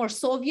is more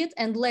Soviet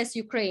and less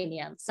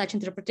Ukrainian. Such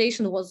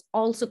interpretation was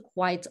also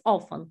quite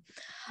often.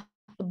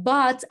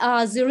 But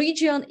the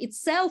region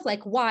itself,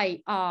 like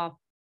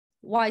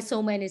why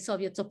so many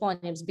Soviet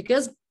toponyms?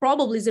 Because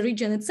probably the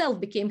region itself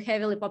became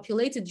heavily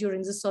populated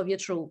during the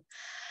Soviet rule.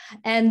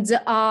 And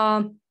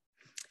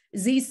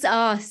these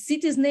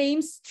cities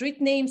names, street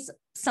names,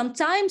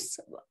 sometimes,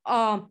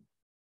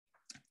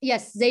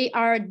 yes, they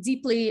are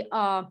deeply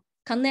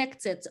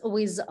connected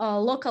with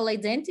local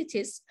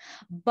identities,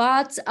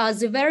 but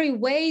the very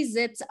way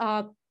that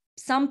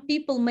some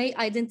people may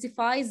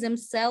identify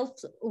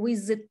themselves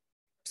with the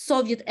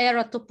Soviet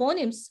era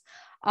toponyms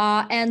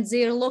and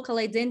their local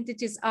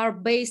identities are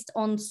based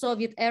on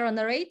Soviet era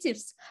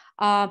narratives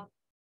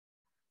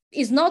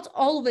is not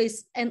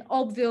always an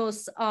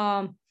obvious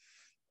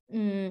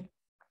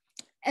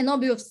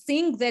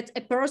thing that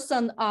a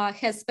person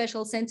has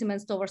special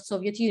sentiments towards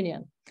Soviet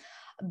Union.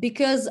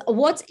 Because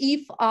what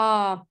if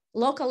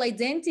local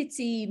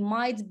identity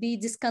might be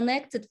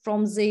disconnected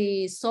from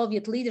the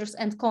Soviet leaders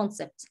and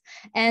concepts.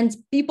 And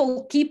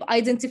people keep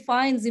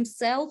identifying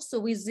themselves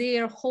with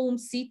their home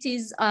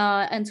cities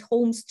and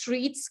home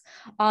streets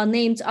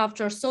named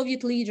after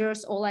Soviet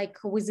leaders, or like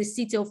with the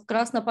city of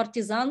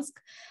Krasnopartizansk.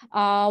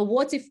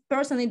 What if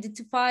person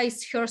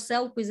identifies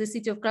herself with the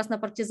city of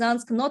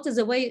Krasnopartizansk, not as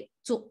a way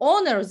to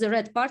honor the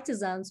Red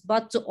Partisans,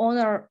 but to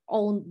honor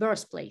own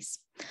birthplace?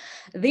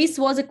 This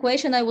was a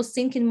question I was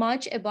thinking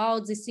much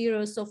about the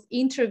series of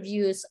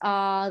interviews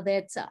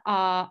that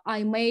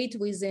I made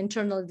with the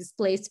internally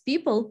displaced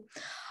people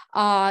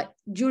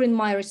during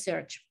my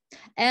research.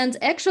 And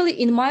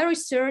actually in my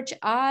research,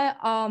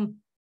 I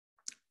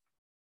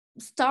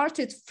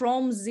started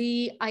from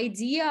the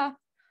idea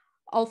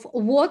of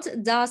what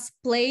does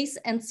place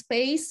and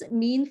space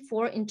mean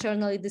for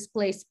internally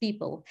displaced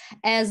people,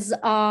 as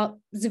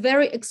the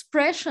very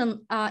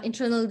expression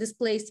internally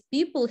displaced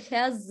people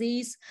has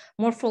this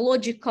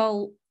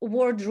morphological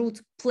word root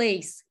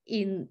place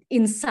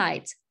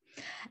inside.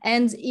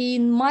 And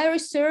in my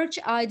research,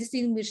 I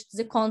distinguished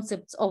the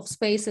concepts of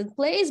space and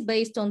place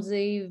based on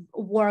the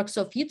works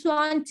of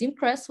Yituan, Tim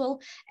Cresswell,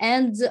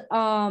 and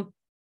I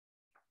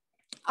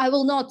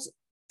will not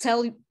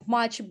tell you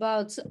much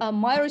about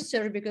my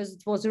research because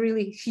it was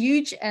really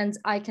huge and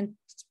I can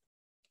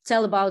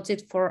tell about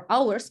it for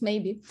hours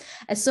maybe.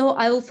 So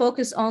I will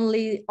focus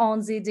only on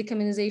the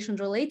decommunization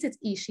related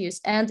issues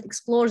and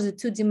explore the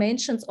two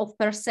dimensions of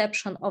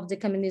perception of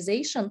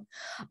decommunization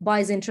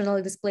by the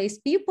internally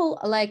displaced people,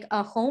 like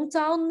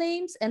hometown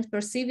names and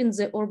perceiving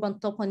the urban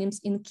toponyms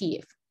in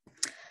Kiev.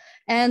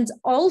 And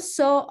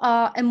also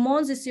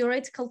among the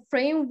theoretical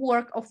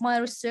framework of my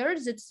research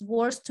that's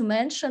worth to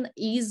mention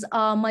is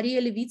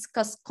Maria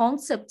Levitska's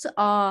concept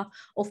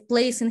of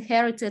place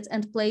inherited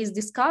and place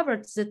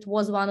discovered. That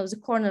was one of the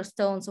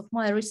cornerstones of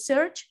my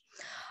research.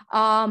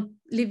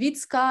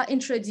 Levitska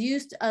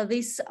introduced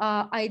this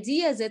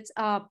idea that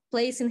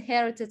place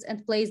inherited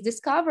and place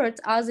discovered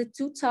are the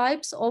two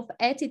types of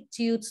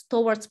attitudes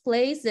towards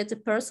place that a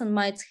person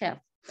might have.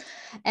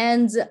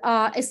 And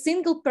a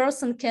single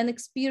person can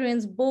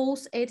experience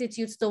both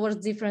attitudes towards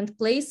different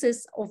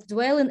places of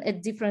dwelling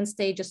at different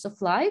stages of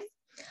life.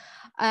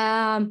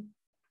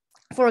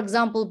 For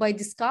example, by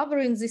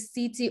discovering the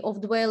city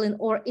of dwelling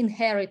or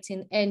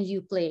inheriting a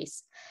new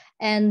place.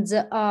 And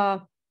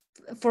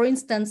for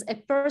instance, a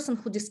person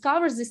who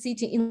discovers the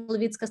city in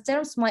Levitska's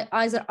terms might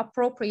either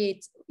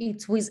appropriate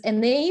it with a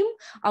name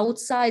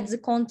outside the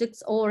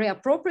context or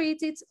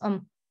reappropriate it.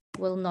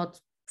 Will not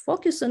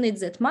focus on it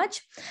that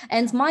much.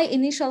 And my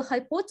initial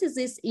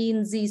hypothesis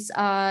in this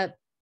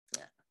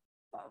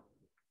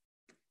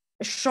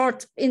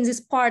in this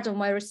part of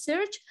my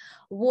research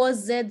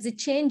was that the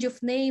change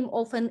of name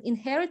of an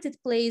inherited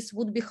place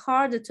would be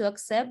harder to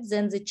accept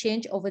than the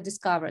change of a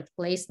discovered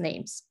place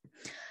names.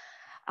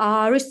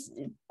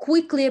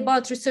 Quickly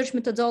about research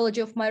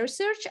methodology of my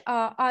research,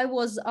 I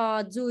was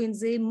doing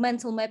the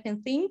mental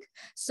mapping thing.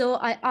 So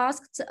I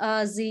asked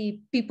the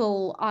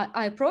people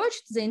I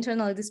approached, the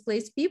internally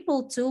displaced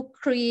people, to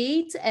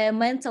create a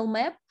mental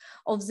map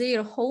of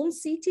their home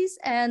cities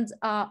and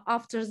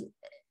of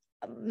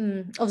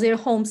their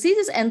home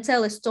cities and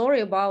tell a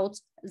story about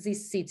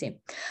this city.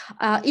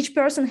 Each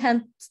person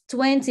had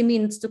 20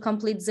 minutes to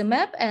complete the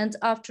map. And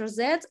after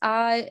that,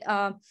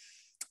 I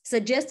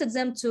suggested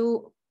them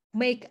to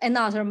make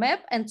another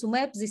map and to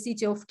map the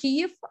city of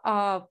Kiev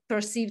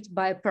perceived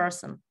by a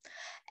person.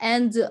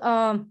 And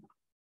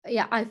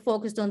yeah, I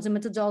focused on the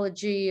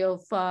methodology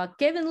of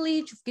Kevin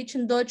Leach, of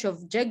Kitchen Dodge,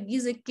 of Jack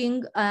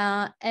Gieseking,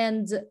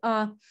 and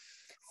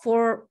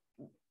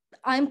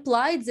I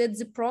implied that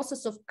the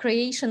process of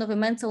creation of a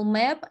mental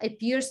map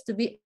appears to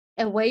be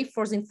a way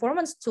for the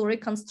informants to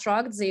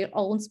reconstruct their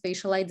own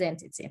spatial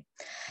identity.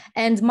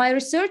 And my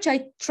research,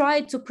 I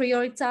tried to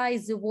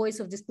prioritize the voice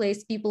of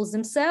displaced peoples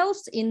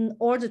themselves in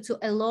order to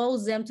allow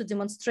them to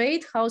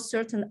demonstrate how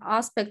certain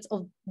aspects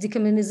of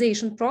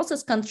decommunization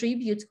process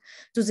contribute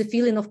to the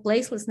feeling of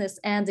placelessness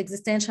and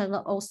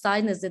existential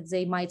outsideness that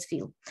they might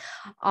feel.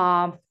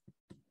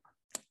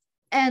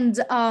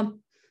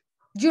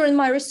 During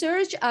my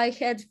research, I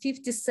had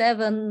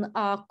 57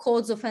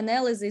 codes of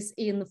analysis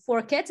in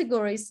 4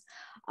 categories.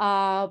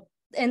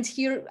 And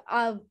here,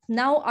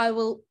 now I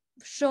will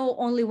show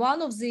only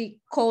one of the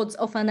codes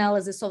of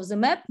analysis of the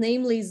map,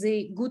 namely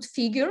the good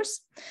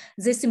figures,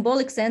 the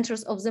symbolic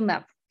centers of the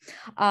map.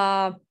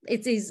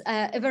 It is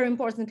a very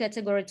important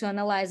category to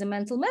analyze a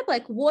mental map,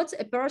 like what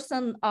a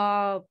person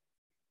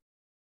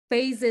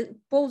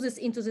poses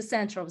into the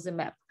center of the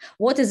map.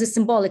 What is the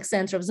symbolic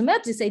center of the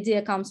map? This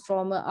idea comes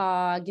from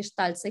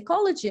Gestalt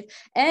psychology.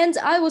 And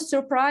I was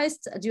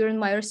surprised during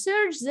my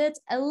research that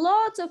a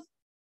lot of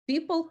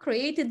people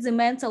created the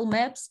mental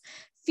maps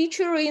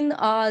featuring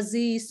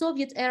the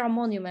Soviet era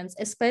monuments,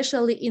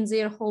 especially in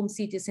their home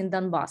cities in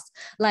Donbass,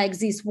 like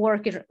this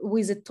worker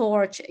with a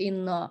torch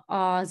in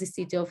the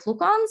city of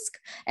Luhansk.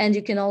 And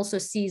you can also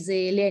see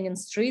the Lenin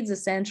Street, the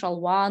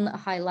central one,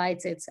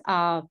 highlighted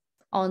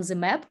on the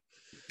map.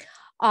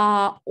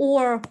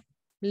 Or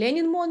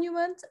Lenin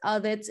monument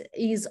that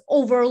is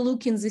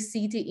overlooking the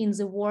city, in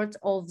the word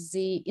of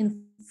the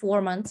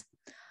informant.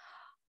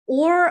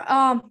 Or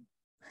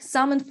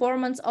some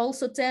informants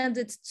also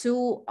tended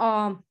to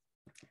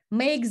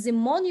make the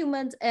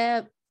monument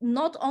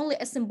not only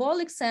a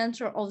symbolic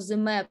center of the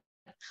map,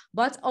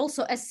 but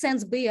also a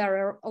sense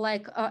bearer,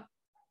 like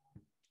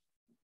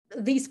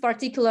this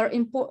particular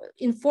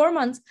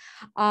informant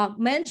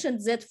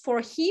mentioned that for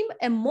him,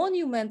 a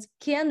monument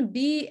can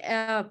be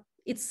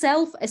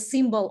itself a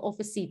symbol of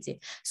a city.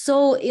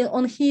 So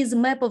on his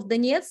map of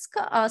Donetsk,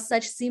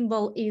 such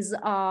symbol is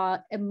a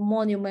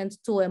monument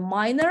to a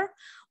miner,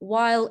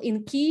 while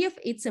in Kiev,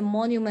 it's a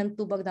monument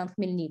to Bogdan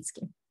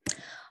Khmelnytsky.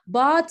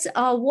 But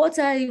what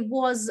I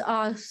was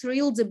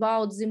thrilled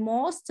about the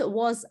most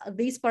was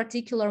this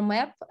particular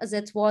map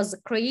that was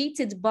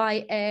created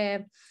by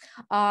a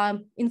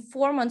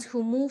informant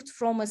who moved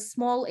from a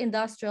small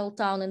industrial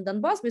town in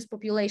Donbass with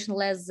population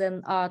less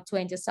than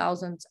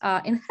 20,000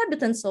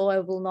 inhabitants. So I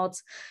will not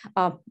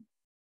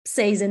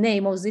say the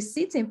name of this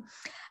city.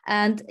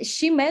 And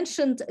she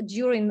mentioned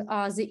during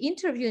the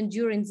interview and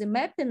during the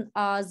mapping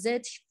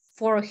that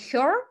for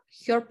her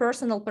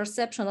personal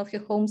perception of her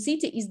home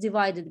city is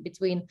divided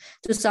between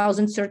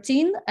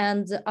 2013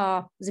 and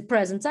the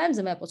present time.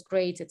 The map was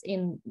created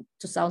in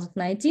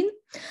 2019.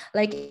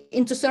 Like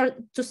in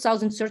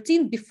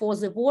 2013, before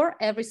the war,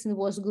 everything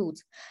was good.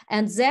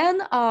 And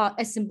then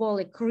a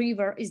symbolic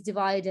river is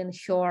dividing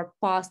her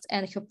past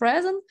and her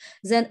present.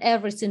 Then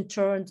everything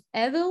turned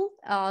evil.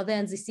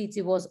 Then the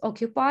city was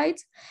occupied.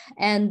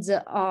 And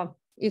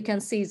you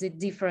can see the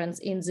difference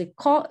in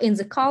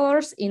the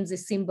colors, in the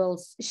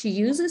symbols she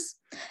uses.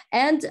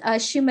 And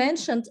she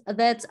mentioned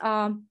that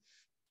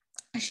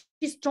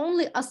she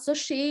strongly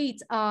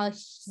associates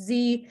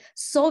the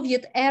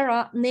Soviet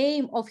era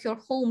name of her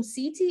home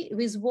city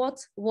with what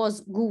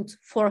was good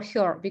for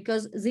her,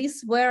 because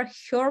these were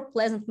her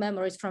pleasant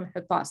memories from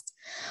her past.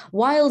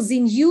 While the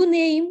new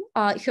name,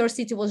 her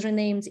city was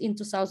renamed in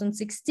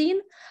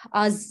 2016,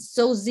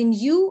 so the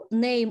new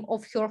name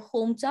of her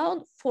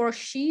hometown for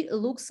she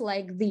looks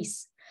like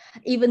this,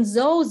 even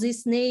though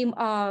this name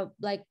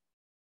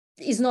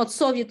is not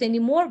Soviet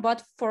anymore,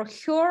 but for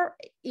her,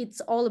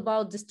 it's all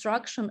about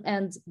destruction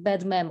and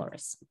bad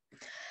memories.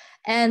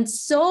 And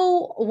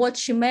so what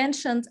she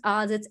mentioned,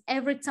 that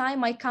every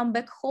time I come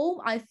back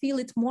home, I feel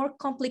it more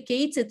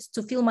complicated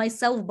to feel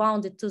myself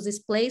bounded to this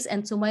place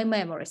and to my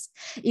memories,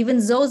 even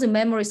though the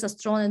memories are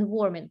strong and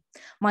warming.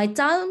 My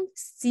town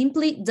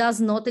simply does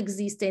not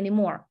exist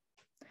anymore.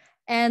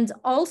 And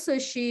also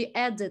she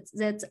added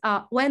that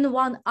when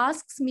one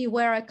asks me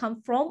where I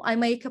come from, I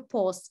make a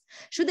pause.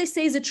 Should I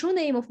say the true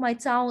name of my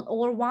town,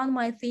 or one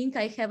might think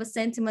I have a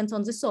sentiment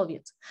on the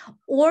Soviet,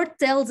 or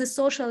tell the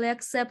socially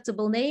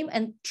acceptable name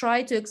and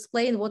try to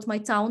explain what my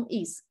town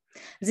is.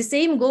 The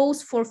same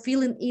goes for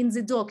filling in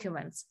the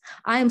documents.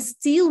 I am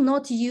still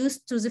not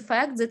used to the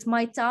fact that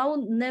my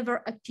town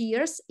never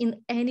appears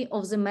in any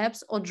of the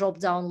maps or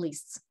drop-down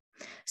lists.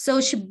 So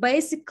she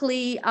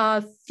basically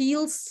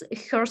feels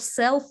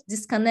herself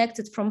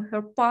disconnected from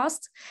her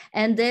past.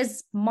 And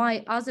as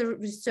my other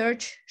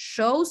research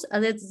shows,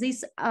 that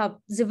this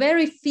the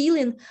very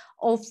feeling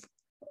of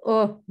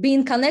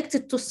being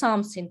connected to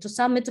something, to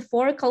some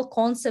metaphorical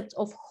concept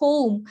of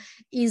home,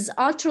 is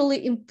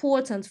utterly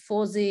important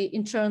for the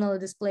internally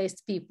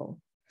displaced people.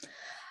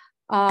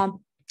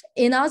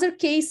 In other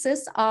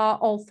cases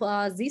of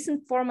this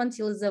informant,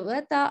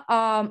 Elizaveta,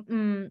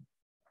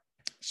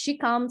 she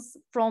comes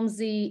from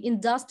the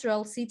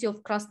industrial city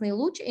of Krasny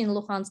Luch in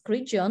Luhansk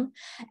region,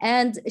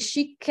 and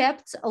she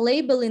kept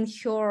labeling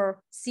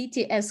her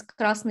city as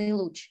Krasny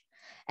Luch.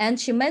 And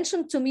she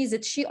mentioned to me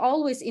that she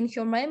always, in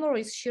her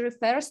memories, she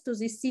refers to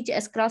this city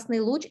as Krasny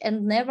Luch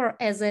and never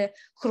as a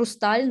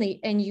Hrustalny,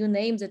 a new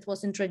name that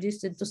was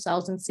introduced in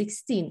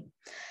 2016.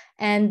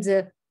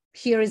 And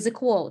here is a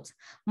quote: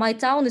 "My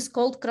town is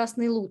called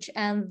Krasny Luch,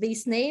 and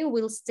this name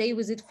will stay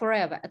with it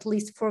forever, at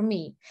least for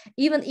me.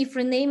 Even if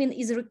renaming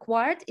is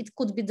required, it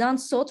could be done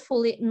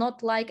thoughtfully,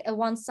 not like a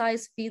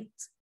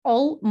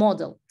one-size-fits-all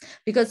model."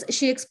 Because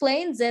she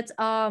explained that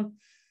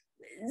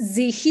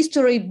the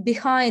history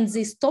behind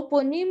this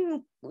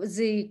toponym,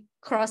 the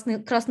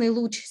Krasny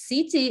Luch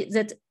city,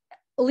 that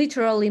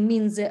literally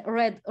means the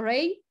red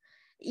ray,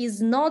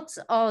 is not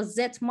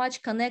that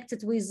much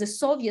connected with the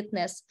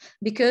Sovietness,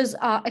 because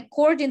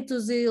according to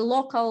the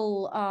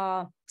local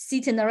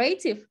city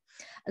narrative,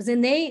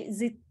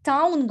 the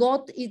town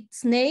got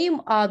its name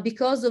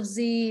because of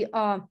the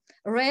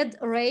red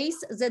rays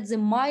that the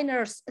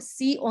miners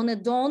see on a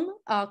dawn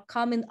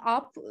coming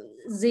up,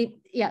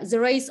 the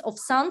rays of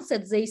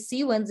sunset they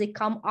see when they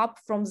come up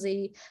from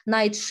the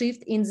night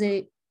shift in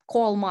the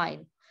coal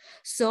mine.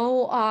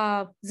 So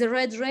the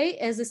red ray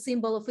is a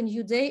symbol of a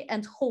new day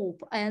and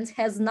hope, and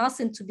has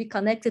nothing to be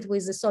connected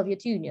with the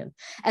Soviet Union.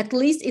 At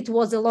least it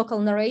was a local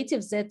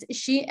narrative that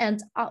she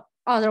and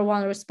other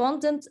one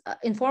respondent,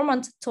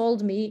 informant,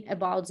 told me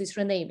about these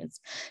renamings.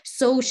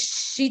 So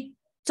she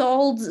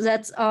told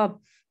that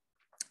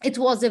it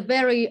was a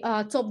very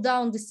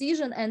top-down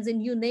decision, and the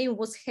new name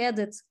was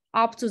headed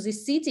up to the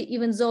city,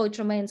 even though it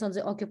remains on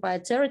the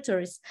occupied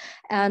territories.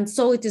 And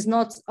so it is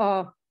not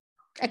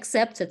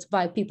accepted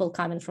by people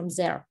coming from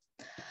there.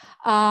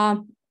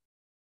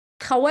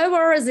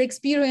 However, the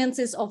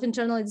experiences of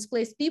internally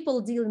displaced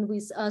people dealing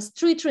with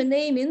street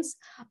renamings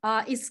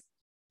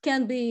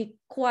can be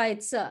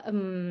quite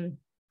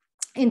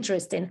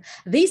interesting.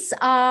 This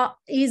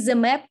is a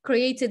map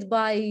created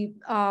by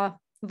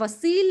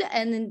Vasil,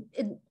 an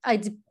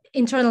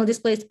internally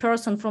displaced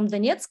person from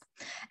Donetsk.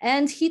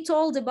 And he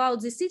told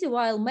about the city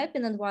while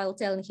mapping and while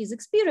telling his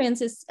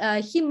experiences.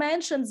 He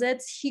mentioned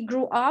that he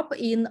grew up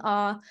in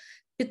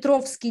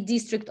Petrovsky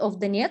district of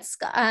Donetsk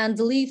and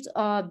lived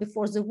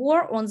before the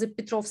war on the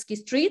Petrovsky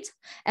street.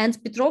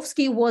 And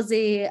Petrovsky was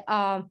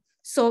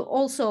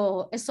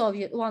also a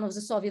Soviet, one of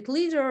the Soviet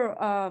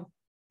leader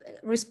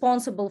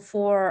responsible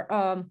for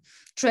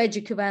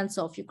tragic events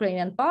of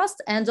Ukrainian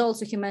past. And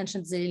also he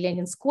mentioned the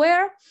Lenin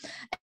Square.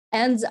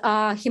 And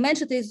he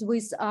mentioned this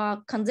with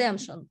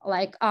condemnation,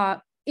 like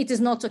it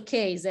is not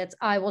okay that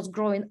I was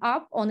growing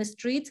up on a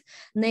street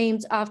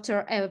named after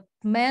a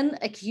man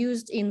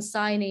accused in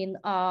signing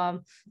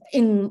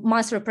in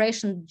mass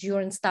repression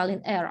during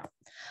Stalin era.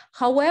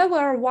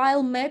 However,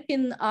 while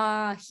mapping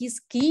his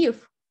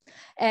Kiev,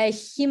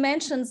 he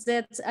mentions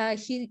that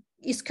he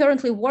is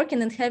currently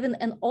working and having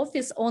an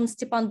office on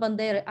Stepan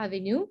Bandera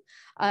Avenue.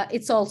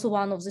 It's also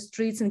one of the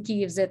streets in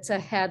Kiev that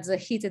had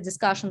heated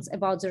discussions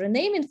about the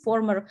renaming.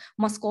 Former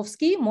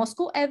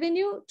Moscow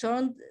Avenue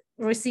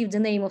received the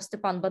name of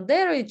Stepan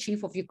Bandera,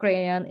 chief of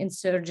Ukrainian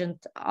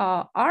insurgent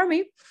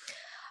army.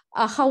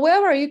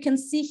 However, you can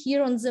see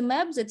here on the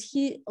map that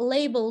he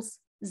labels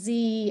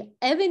the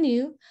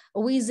avenue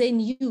with a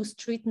new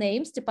street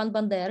name, Stepan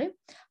Bandera.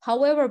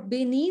 However,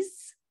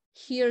 beneath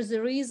here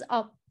there is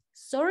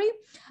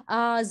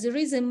there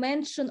is a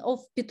mention of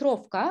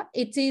Petrovka.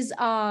 It is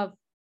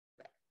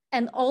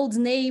an old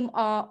name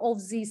of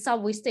the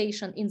subway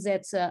station in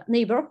that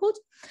neighborhood,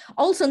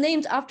 also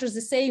named after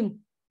the same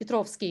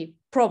Petrovsky,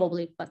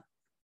 probably, but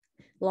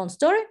long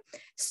story.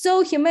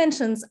 So he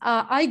mentions,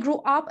 I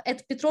grew up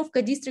at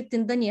Petrovka district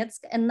in Donetsk,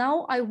 and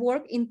now I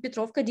work in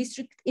Petrovka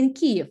district in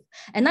Kiev.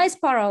 A nice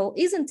parallel,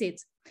 isn't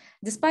it?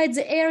 Despite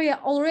the area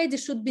already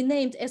should be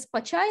named as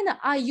Pachina,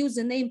 I use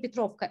the name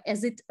Petrovka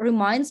as it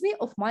reminds me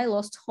of my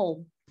lost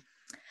home.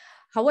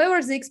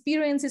 However, the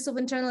experiences of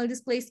internally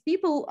displaced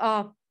people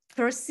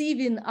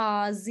perceiving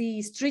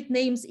the street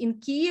names in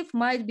Kiev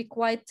might be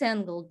quite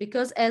tangled,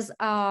 because as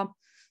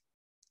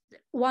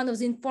one of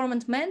the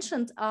informants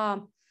mentioned,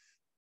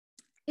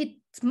 it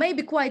may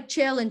be quite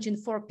challenging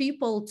for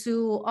people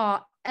to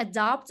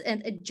adapt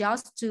and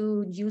adjust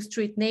to new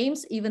street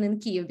names, even in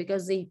Kiev,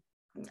 because they,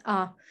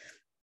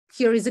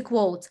 here is a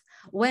quote,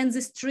 "When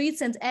the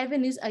streets and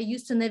avenues I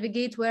used to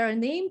navigate were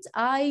named,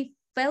 I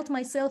felt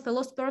myself a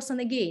lost person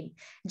again,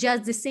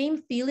 just the same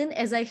feeling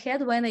as I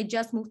had when I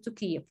just moved to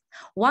Kiev.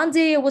 One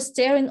day I was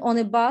staring on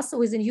a bus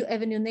with a new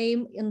avenue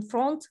name in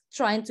front,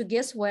 trying to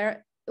guess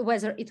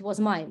whether it was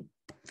mine."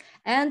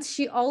 And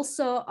she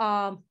also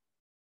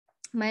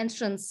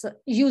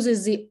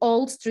uses the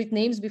old street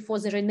names before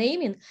the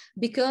renaming,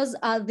 because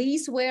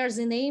these were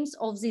the names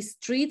of the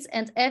streets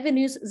and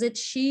avenues that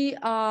she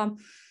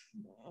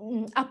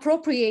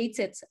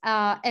appropriated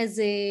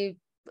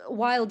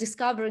while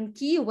discovering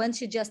Kiev when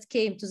she just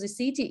came to the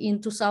city in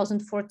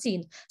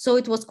 2014. So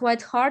it was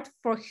quite hard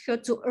for her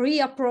to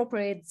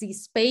reappropriate the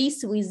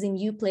space with the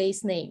new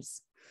place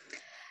names.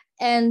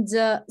 And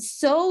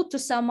so to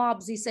sum up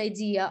this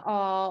idea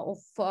of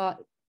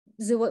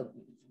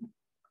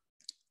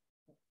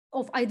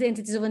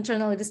identities of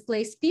internally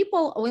displaced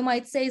people, we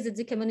might say that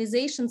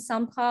decommunization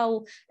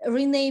somehow,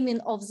 renaming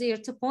of their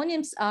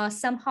toponyms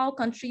somehow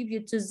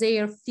contribute to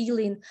their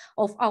feeling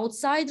of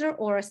outsider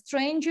or a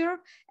stranger,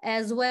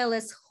 as well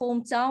as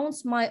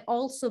hometowns might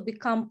also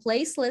become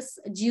placeless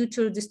due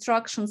to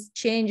destructions,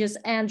 changes,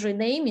 and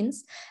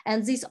renamings.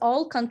 And these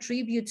all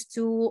contribute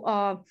to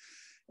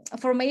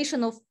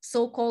formation of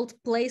so-called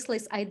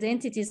placeless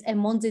identities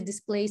among the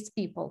displaced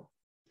people.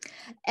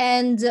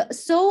 And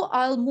so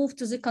I'll move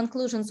to the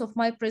conclusions of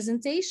my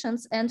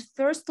presentations. And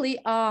firstly,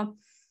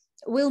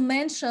 we'll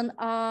mention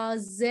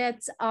that,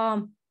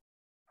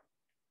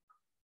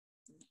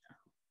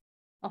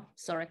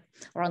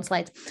 wrong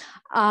slide.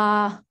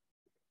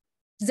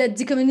 That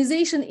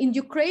decommunization in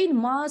Ukraine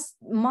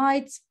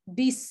might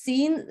be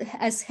seen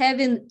as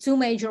having two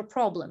major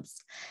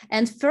problems.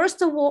 And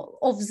first of all,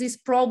 of these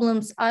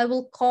problems, I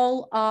will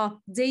call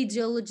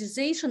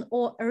de-ideologization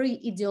or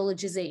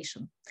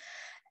re-ideologization.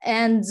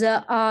 And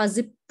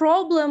the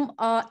problem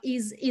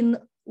is in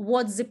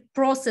what the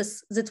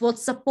process that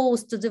was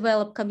supposed to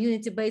develop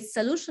community-based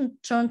solution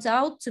turned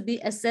out to be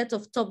a set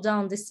of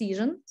top-down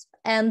decisions.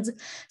 And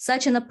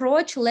such an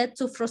approach led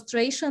to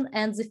frustration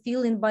and the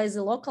feeling by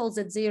the locals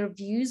that their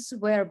views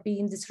were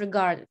being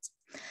disregarded.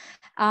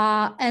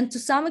 And to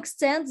some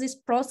extent, this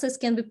process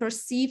can be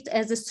perceived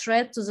as a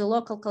threat to the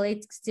local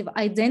collective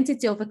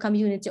identity of a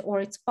community or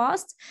its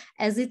past,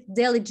 as it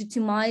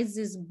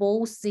delegitimizes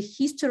both the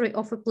history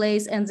of a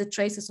place and the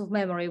traces of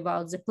memory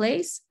about the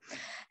place.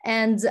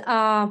 And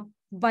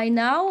by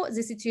now,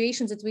 the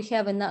situation that we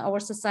have in our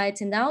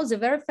society now, the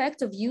very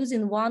fact of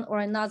using one or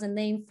another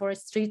name for a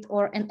street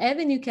or an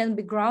avenue can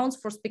be grounds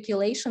for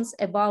speculations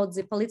about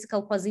the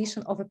political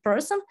position of a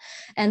person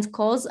and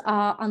cause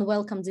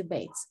unwelcome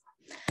debates.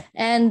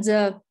 And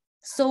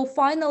so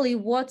finally,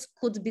 what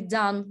could be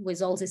done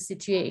with all this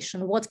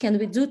situation? What can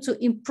we do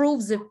to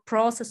improve the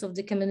process of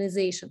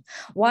decommunization?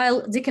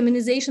 While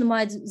decommunization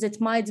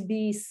might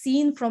be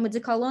seen from a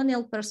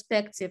decolonial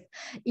perspective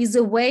is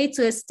a way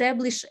to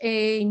establish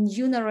a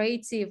new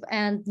narrative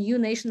and new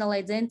national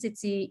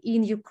identity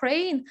in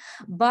Ukraine,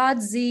 but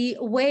the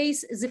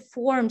ways, the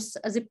forms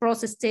the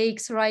process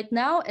takes right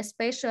now,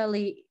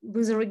 especially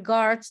with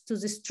regard to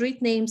the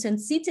street names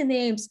and city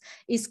names,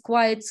 is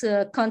quite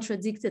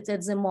contradicted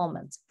at the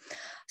moment.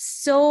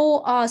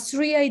 So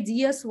 3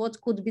 ideas what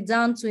could be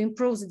done to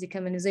improve the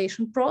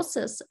decommunization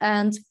process.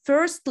 And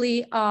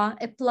firstly,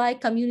 apply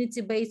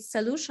community-based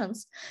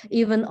solutions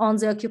even on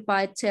the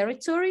occupied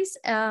territories.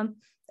 And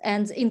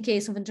in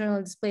case of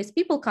internally displaced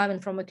people coming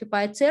from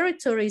occupied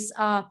territories,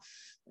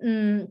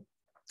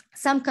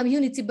 some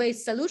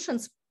community-based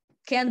solutions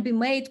can be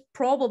made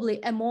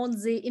probably among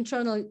the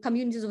internal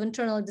communities of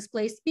internally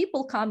displaced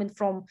people coming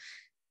from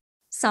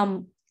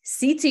some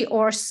city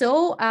or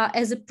so,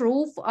 as a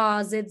proof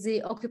that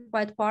the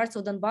occupied parts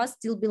of Donbass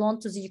still belong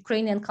to the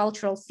Ukrainian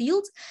cultural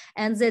field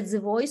and that the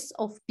voice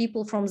of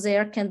people from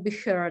there can be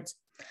heard.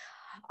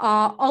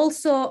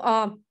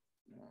 Also,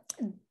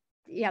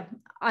 yeah,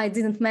 I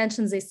didn't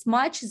mention this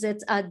much,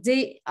 that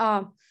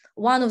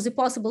one of the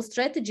possible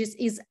strategies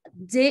is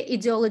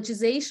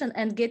de-ideologization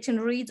and getting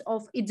rid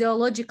of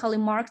ideologically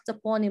marked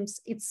toponyms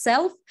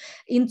itself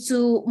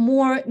into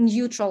more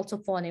neutral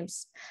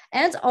toponyms,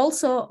 and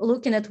also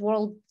looking at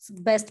world's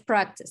best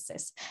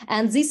practices.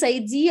 And this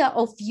idea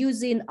of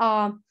using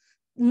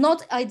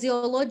not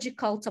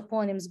ideological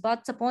toponyms,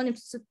 but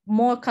toponyms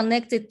more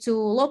connected to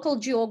local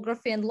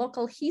geography and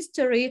local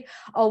history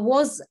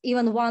was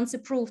even once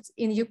approved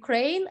in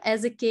Ukraine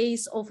as a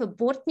case of a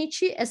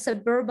Bortnichi, a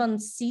suburban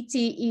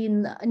city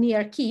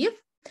near Kiev.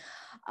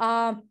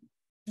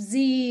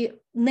 The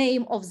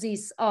name of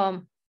this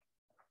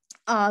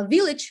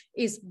village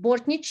is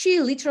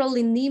Bortnichi,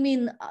 literally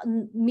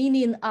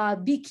meaning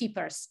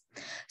beekeepers.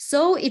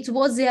 So it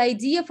was the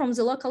idea from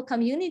the local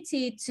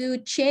community to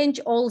change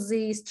all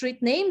the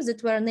street names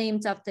that were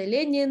named after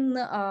Lenin,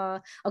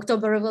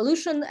 October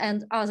Revolution,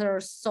 and other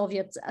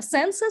Soviet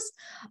census,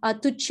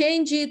 to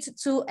change it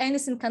to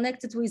anything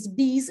connected with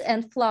bees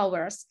and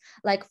flowers,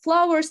 like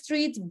Flower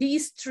Street, Bee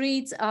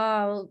Street,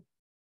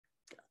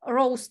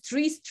 Rose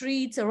Tree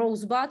Street,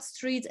 Rosebud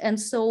Street, and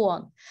so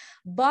on.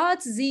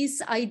 But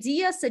this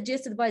idea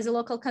suggested by the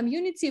local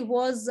community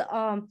was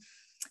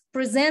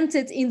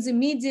presented in the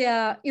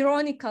media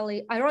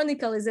ironically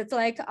that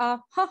like,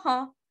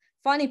 haha,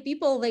 funny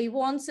people,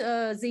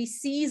 they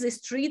see the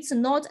streets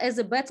not as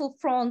a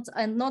battlefront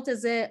and not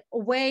as a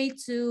way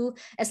to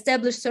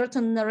establish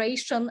certain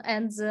narration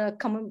and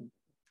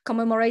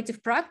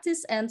commemorative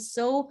practice. And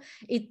so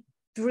it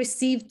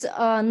received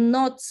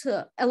not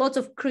a lot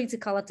of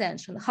critical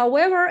attention.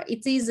 However,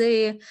 it is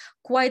a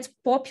quite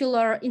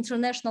popular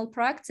international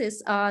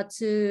practice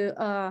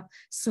to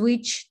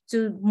switch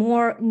to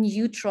more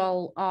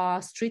neutral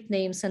street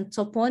names and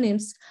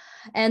toponyms.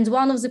 And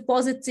one of the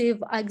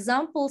positive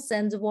examples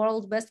and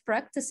world best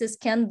practices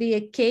can be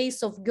a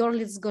case of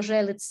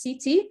Görlitz-Gorzhelets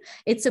city.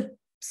 It's a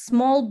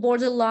small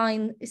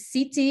borderline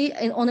city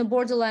on a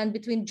borderline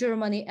between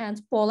Germany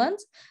and Poland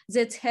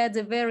that had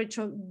a very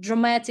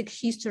dramatic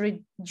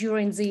history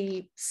during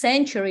the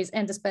centuries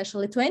and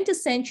especially 20th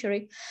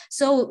century.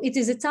 So it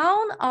is a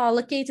town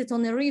located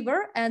on a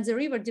river, and the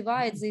river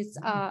divides it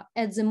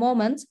at the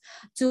moment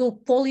to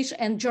Polish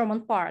and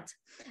German part.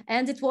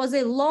 And it was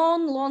a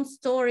long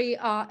story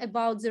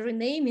about the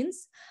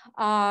renamings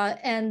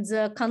and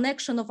the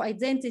connection of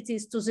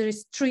identities to the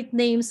street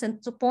names and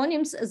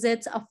toponyms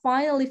that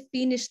finally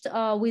finished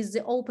with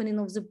the opening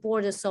of the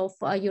borders of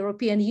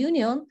European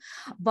Union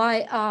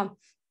by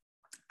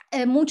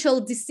a mutual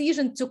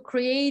decision to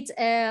create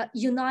a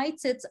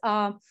united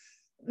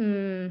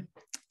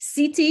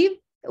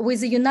city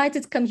with a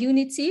united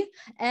community.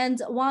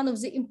 And one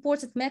of the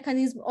important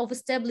mechanisms of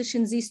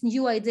establishing this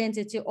new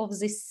identity of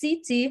the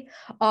city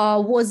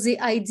was the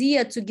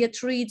idea to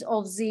get rid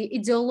of the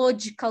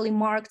ideologically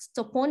marked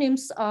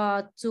toponyms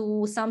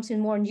to something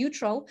more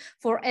neutral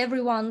for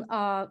everyone,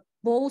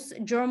 both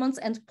Germans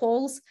and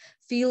Poles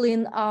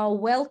feeling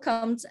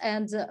welcomed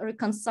and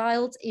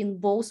reconciled in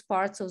both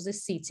parts of the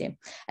city.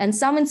 And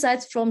some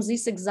insights from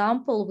this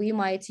example we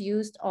might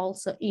use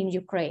also in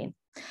Ukraine.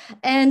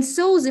 And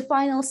so the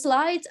final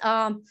slide,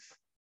 to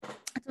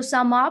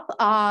sum up,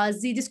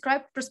 the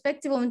described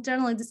perspective of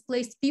internally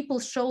displaced people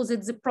shows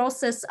that the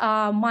process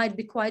might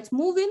be quite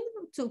moving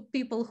to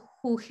people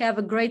who have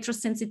a greater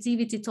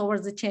sensitivity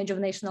towards the change of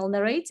national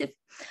narrative.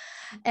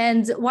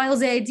 And while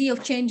the idea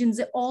of changing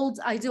the old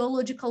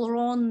ideological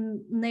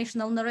wrong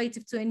national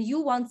narrative to a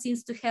new one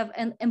seems to have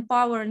an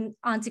empowering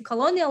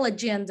anti-colonial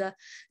agenda,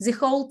 the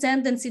whole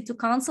tendency to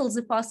cancel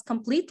the past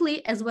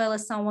completely, as well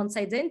as someone's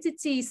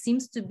identity,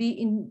 seems to be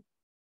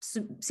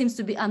seems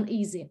to be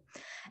uneasy.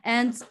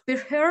 And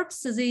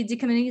perhaps the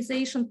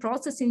decommunization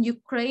process in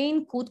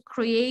Ukraine could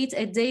create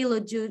a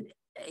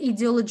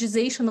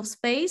ideologization of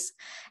space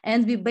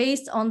and be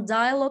based on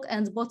dialogue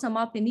and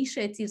bottom-up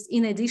initiatives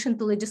in addition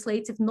to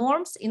legislative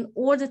norms in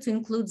order to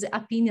include the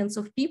opinions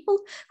of people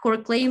who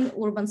reclaim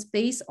urban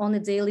space on a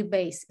daily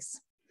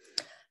basis.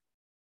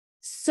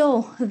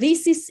 So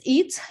this is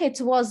it.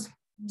 It was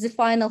the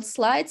final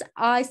slides.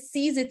 I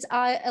see that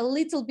I a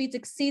little bit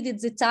exceeded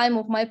the time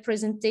of my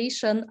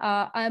presentation.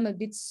 I'm a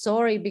bit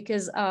sorry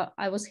because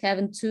I was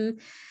having too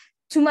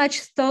much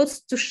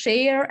thoughts to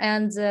share,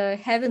 and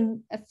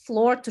having a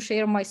floor to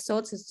share my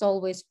thoughts is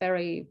always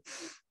very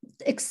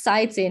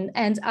exciting.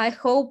 And I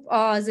hope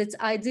that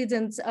I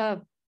didn't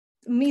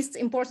missed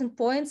important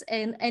points.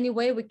 And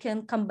anyway, we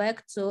can come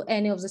back to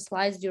any of the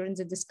slides during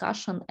the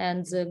discussion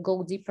and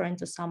go deeper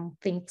into some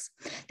things.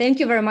 Thank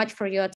you very much for your attention.